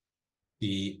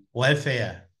the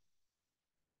welfare.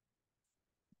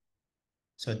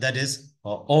 So that is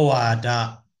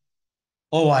Owada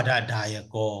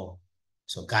Dayako.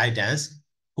 So guidance,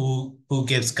 who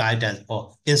gives guidance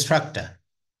or instructor,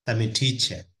 that means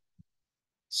teacher.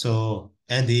 So,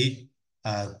 and the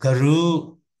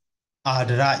Guru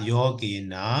Adara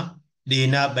Yogina,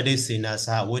 Dina Badisina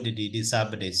Sa Wodidi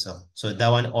Sabadeso. So that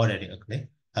one already okay.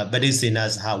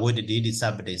 Badisinas Ha Wodidi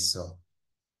Sabadeso.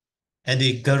 And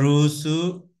the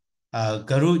Garusu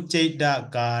Garu Cheda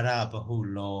Gara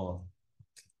Bahulo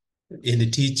in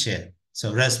the teacher.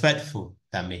 So respectful,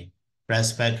 that means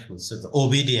respectful. So the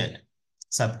obedient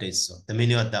Sabadeso. The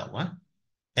meaning of that one.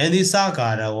 And the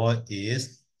Sagara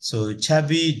is so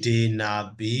Chabi de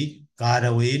Nabi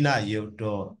Garawena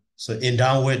Yodo. So in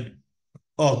downward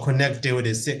or connected with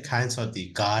the six kinds of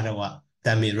the Garawa,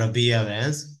 that means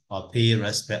reverence or pay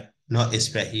respect, not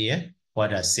expect here.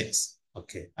 What are six?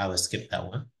 Okay, I will skip that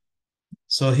one.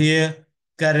 So here,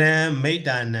 Karan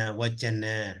Maidana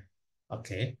Wajana.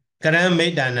 Okay, Karan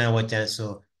Maidana Wajana.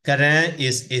 So Karan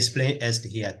is explained as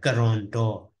here,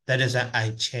 Karondo. That is why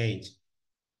I change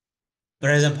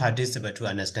present participle to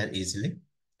understand easily.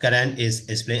 Karan is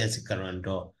explained as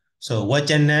Karondo. So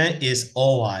Wajana is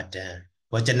Ovada.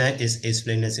 Wajana is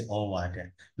explained as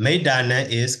Ovada. Maidana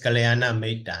is Kalyana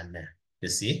Maidana. You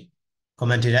see?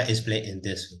 Commentator explained in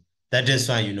this way. That is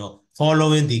why,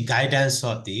 following the guidance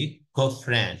of the good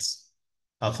friends,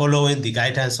 following the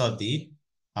guidance of the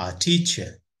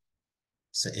teacher.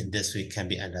 So in this way can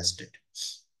be understood.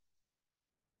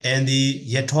 And the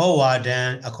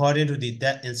Yathawadan, according to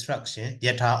that instruction,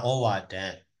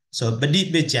 Yathawadan. So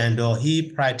Badip Jando,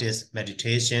 he practiced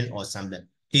meditation or something.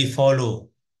 He followed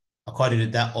according to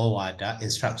that Owada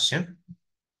instruction.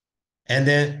 And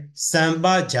then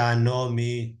Samba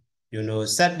Janomi,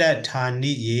 Sadda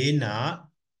Thani Yena,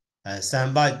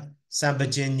 Samba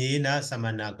Sambajinina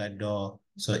Samanagado.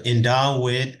 So endowed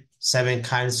with 7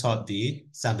 kinds of the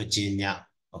Sambajinya.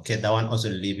 Okay, that one also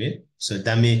leave it. So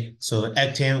that means, so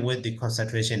acting with the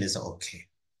concentration is okay.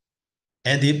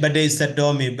 And the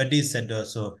Badisado,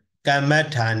 so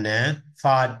Kamatana,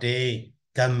 Fade,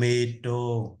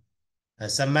 Gameto,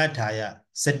 Samataya,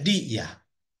 Sadiya,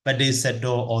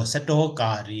 Badisado or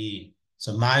Satokari.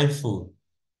 So mindful.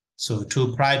 So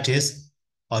to practice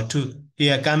or to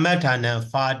here Kamatana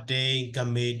Fade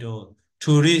Gamedo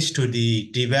to reach to the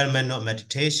development of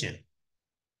meditation,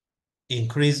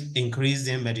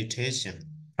 increasing meditation,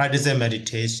 practicing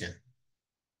meditation.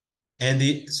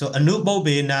 And so Anubo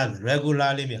Bena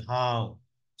regularly me how.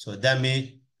 So that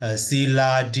means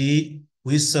Sila di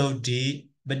Wiso di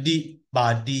Badi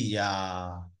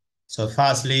Badiya. So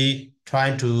firstly,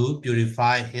 trying to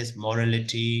purify his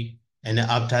morality, and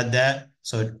after that,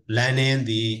 so learning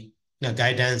the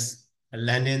guidance,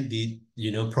 learning the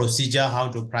procedure how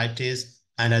to practice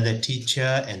under the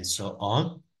teacher and so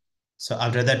on. So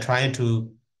after that, trying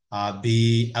to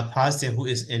be a person who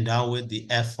is endowed with the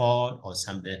effort or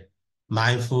something,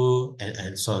 mindful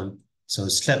and so on. So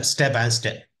step by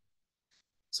step.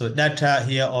 So that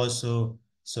here also,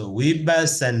 so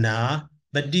vipassana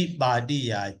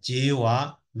patipadiya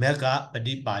jewa mega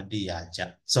patipadiya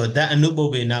ja. So that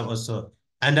anubhavena also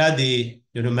under the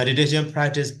meditation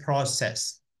practice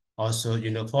process, also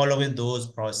following those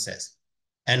process.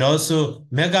 And also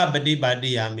mega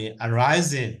patipadiya mean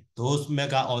arising, those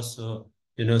mega also,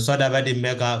 sodabadi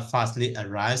mega fastly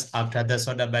arise after the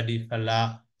sodabadi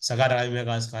phala, sagadami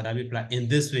mega, sagadami phala, in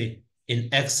this way, in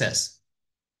excess.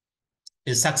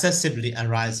 It successively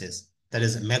arises. That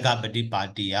is mega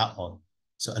patipadiya or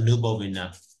so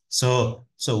anubhavena. So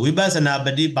vipassana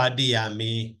patipadiya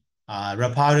mean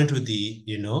referring to the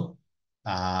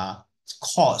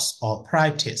course or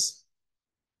practice.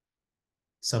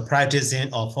 So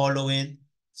practicing or following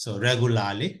so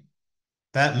regularly.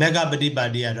 But mega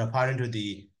patipadiya referring to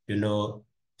the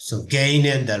so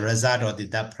gaining the result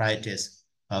of that practice.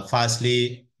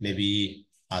 Firstly, maybe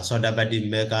Sodabadi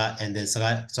Mega and then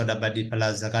Sodabadi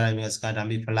Pala, Zakarami,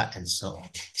 Skadami Pala, and so on.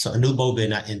 So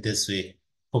Anubhavena in this way,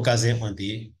 focusing on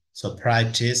the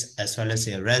practice as well as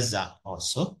a result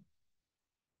also.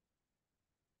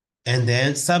 And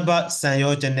then Sabba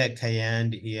Sanyojana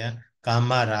Kayan here,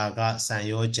 Kamaraga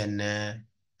Sanyojana,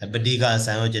 Badiga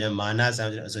Sanyojana, Mana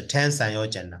Sanyojana, so 10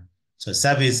 Sanyojana. So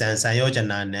service and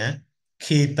Sanyojana ne,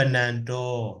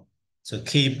 Kipanando, so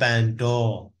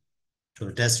Kipando,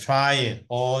 to destroy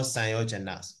all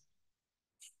Sanyojanas.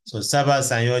 So Sabba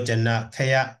Sanyojana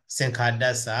Kaya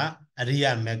Senkadasa,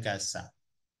 Ariya Megasa.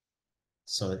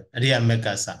 So Ariya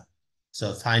Megasa.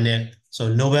 So final, so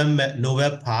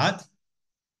novel part.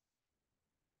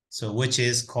 So which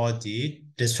is called the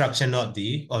destruction of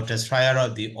the or destroyer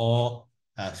of the all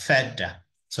factor.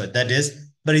 So that is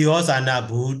Pariyosana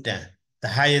Buddha, the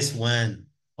highest one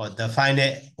or the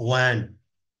final one.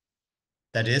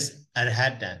 That is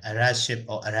Arhata, Arhatship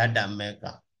or Arhata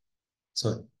Mega.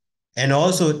 So and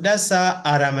also that's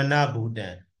Aramana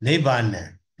Buddha,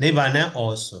 Nibbana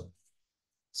also.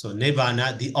 So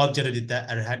Nibbana, the object of the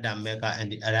Arhata Mega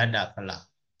and the Arhata Phala.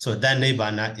 So that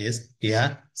Nibbana is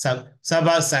here.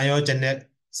 Sabha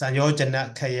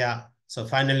Sanyojana Kaya. So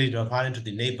finally referring to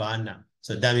the Nibbana.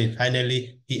 So that means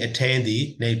finally he attained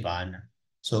the Nibbana.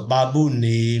 So Babu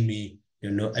Nemi,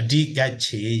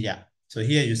 Adigacheya. So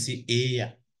here you see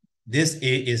Aya. This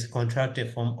A is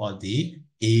contracted form of the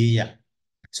Aya.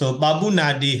 So Babu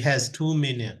Nadi has two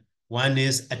meanings. One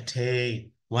is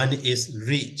attain, one is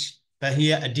reach. But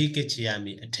here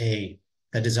Adikachiyami attain.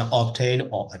 That is obtain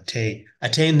or attain.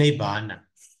 Attain Nibbana.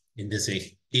 In this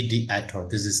way, Idi Ator.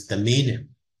 This is the meaning.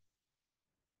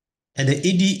 And the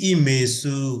Idi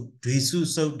Imesu, Drisu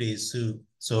Sodesu.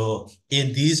 So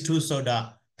in these two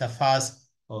soda, the first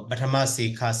Bhatama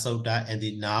soda and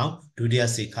the now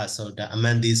Dutiyasekha soda,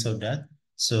 among these soda.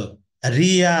 So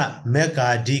Ariya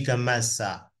Mega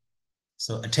Dikamasa.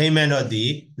 So attainment of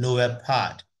the lower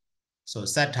part. So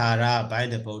Sattara by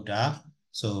the Buddha.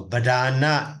 So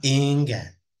Badana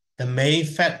Inga, the main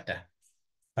factor.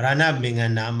 Badana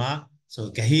Minganama.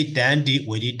 So Gahi Dandi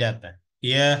Wididapa.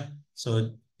 Here,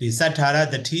 so the Sattara,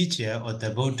 the teacher of the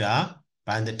Buddha,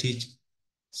 by the teacher.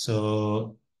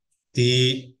 So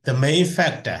the main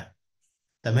factor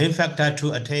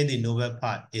to attain the noble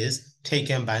part is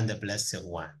taken by the Blessed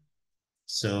One.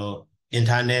 So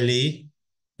internally,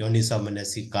 Yoniso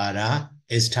Manasikara,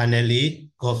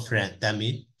 externally, girlfriend, that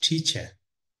means teacher.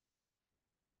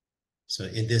 So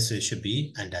in this way should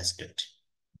be understood.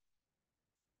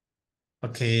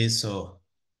 Okay, so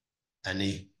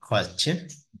any question?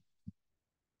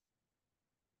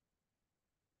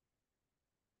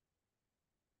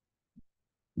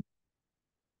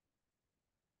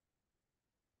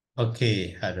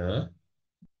 Okay, hello.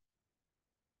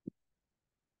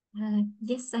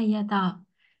 Yes, Sayadaw.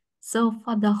 So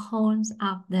for the whole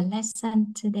of the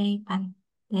lesson today,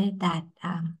 that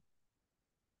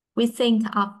we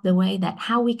think of the way that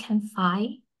how we can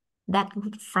find that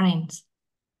good friends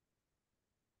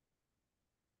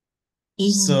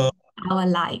in So our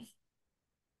life.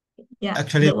 Yeah,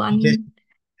 actually, the one,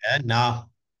 now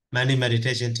many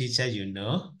meditation teacher,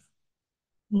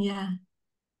 yeah.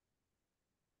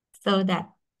 So that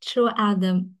throughout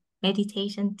the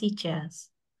meditation teachers,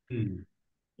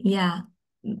 yeah,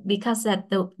 because that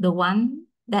the one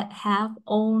that have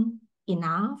own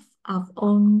enough of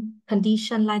own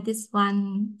condition like this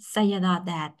one, Sayadaw,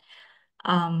 that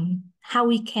how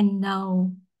we can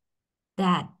know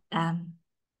that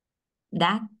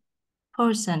that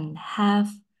person have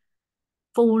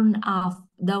full of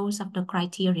those of the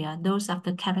criteria, those of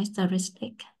the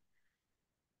characteristic.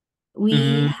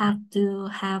 We have to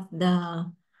have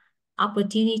the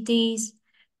opportunities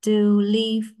to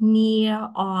live near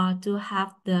or to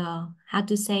have the, how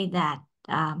to say that,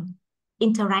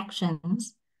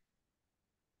 interactions.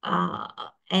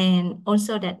 And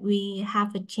also that we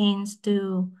have a chance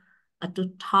to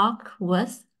talk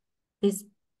with this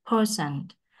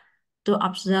person, to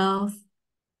observe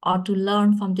or to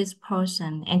learn from this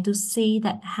person and to see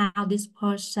that how this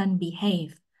person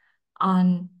behave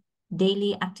on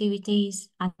daily activities,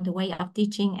 on the way of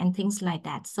teaching and things like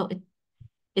that. So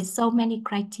it's so many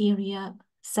criteria,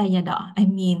 Sayadaw, I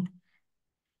mean,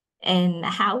 and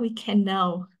how we can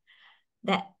know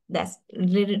that that's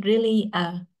really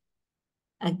a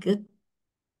good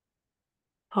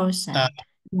person.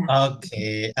 Yeah.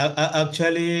 Okay.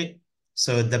 Actually,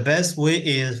 so the best way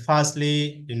is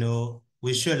firstly,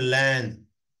 we should learn,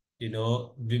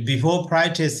 before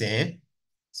practicing.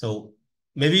 So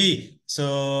maybe,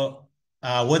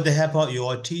 with the help of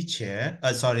your teacher,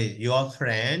 your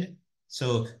friend,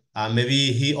 so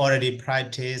maybe he already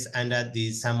practiced under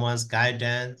someone's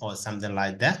guidance or something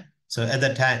like that. So at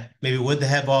the time, maybe with the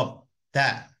help of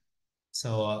that,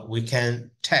 so we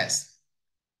can test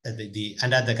under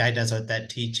the guidance of that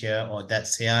teacher or that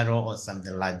CRO or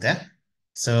something like that.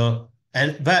 So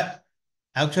but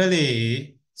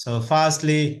actually, so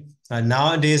firstly,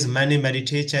 nowadays many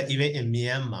meditators even in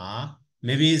Myanmar,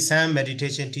 maybe some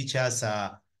meditation teachers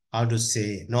are, how to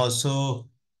say, not so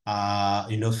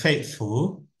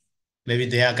faithful. Maybe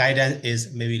their guidance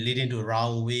is maybe leading to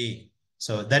wrong way.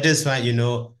 So that is why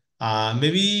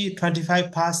maybe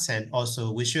 25%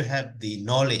 also we should have the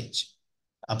knowledge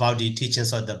about the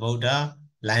teachings of the Buddha,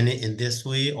 learning in this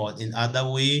way or in other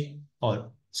way,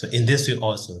 or so in this way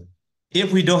also.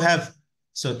 If we don't have,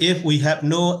 so if we have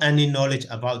no any knowledge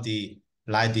about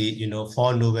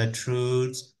Four Noble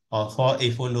Truths or Four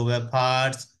Eightfold Noble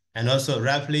Paths, and also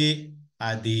roughly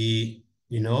how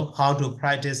to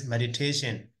practice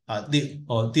meditation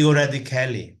or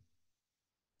theoretically.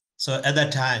 So at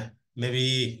that time,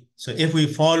 maybe, so if we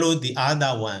follow the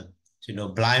other one,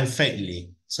 blind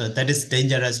faithfully, so that is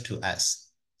dangerous to us.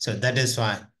 So that is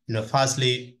why,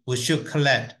 firstly, we should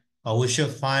collect or we should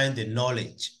find the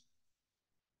knowledge.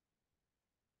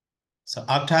 So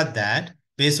after that,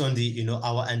 based on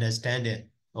our understanding,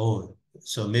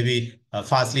 so maybe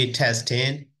firstly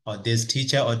testing or this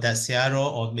teacher or that CRO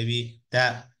or maybe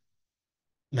that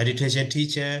meditation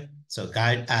teacher, so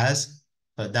guide us,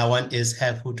 so that one is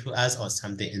helpful to us or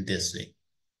something in this way.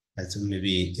 So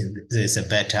maybe there's a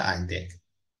better idea.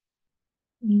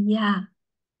 Yeah.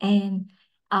 And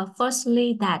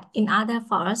firstly, that in order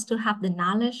for us to have the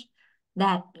knowledge,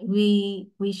 that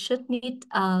we should need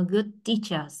good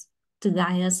teachers to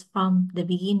guide us from the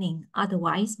beginning.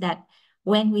 Otherwise, that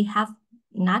when we have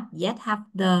not yet have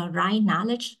the right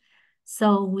knowledge,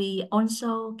 so we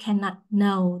also cannot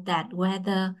know that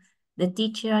whether the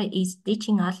teacher is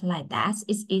teaching us like that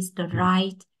is the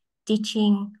right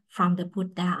teaching from the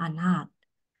Buddha or not,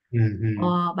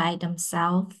 or by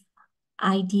themselves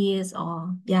ideas,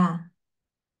 or yeah.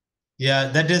 Yeah,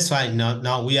 that is why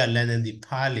now we are learning the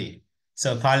Pali.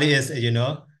 So Pali is,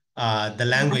 the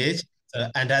language,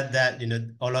 and that,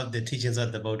 all of the teachings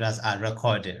of the Buddhas are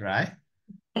recorded, right?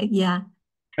 Yeah,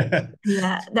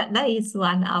 yeah, that is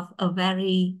one of a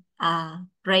very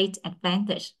great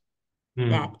advantage,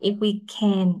 that if we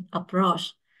can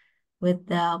approach with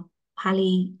the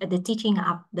Pali, the teaching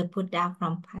of the Buddha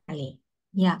from Pali.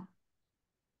 Yeah,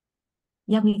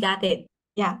 yeah, we got it.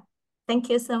 Yeah, thank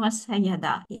you so much,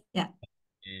 Sayadaw. Yeah.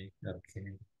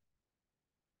 Okay.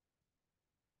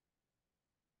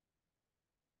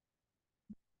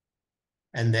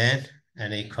 And then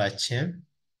any question?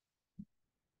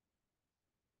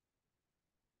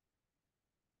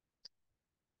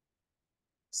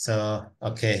 So,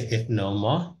 okay, if no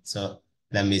more, so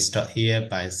let me start here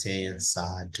by saying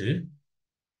sadhu,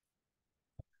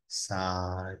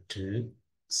 sadhu,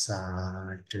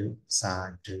 sadhu,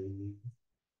 sadhu.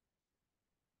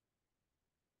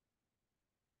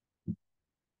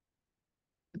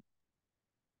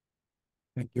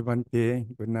 Thank you, Bante.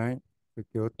 Good night. Good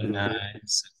Good night,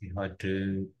 Suki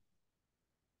Hotu.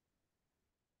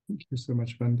 Thank you so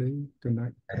much, Monday. Good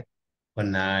night. Good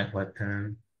night,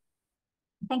 welcome.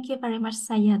 Thank you very much,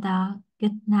 Sayadaw.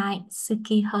 Good night,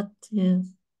 Suki Hotu.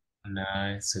 Good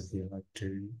night, Suki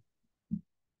Hotu.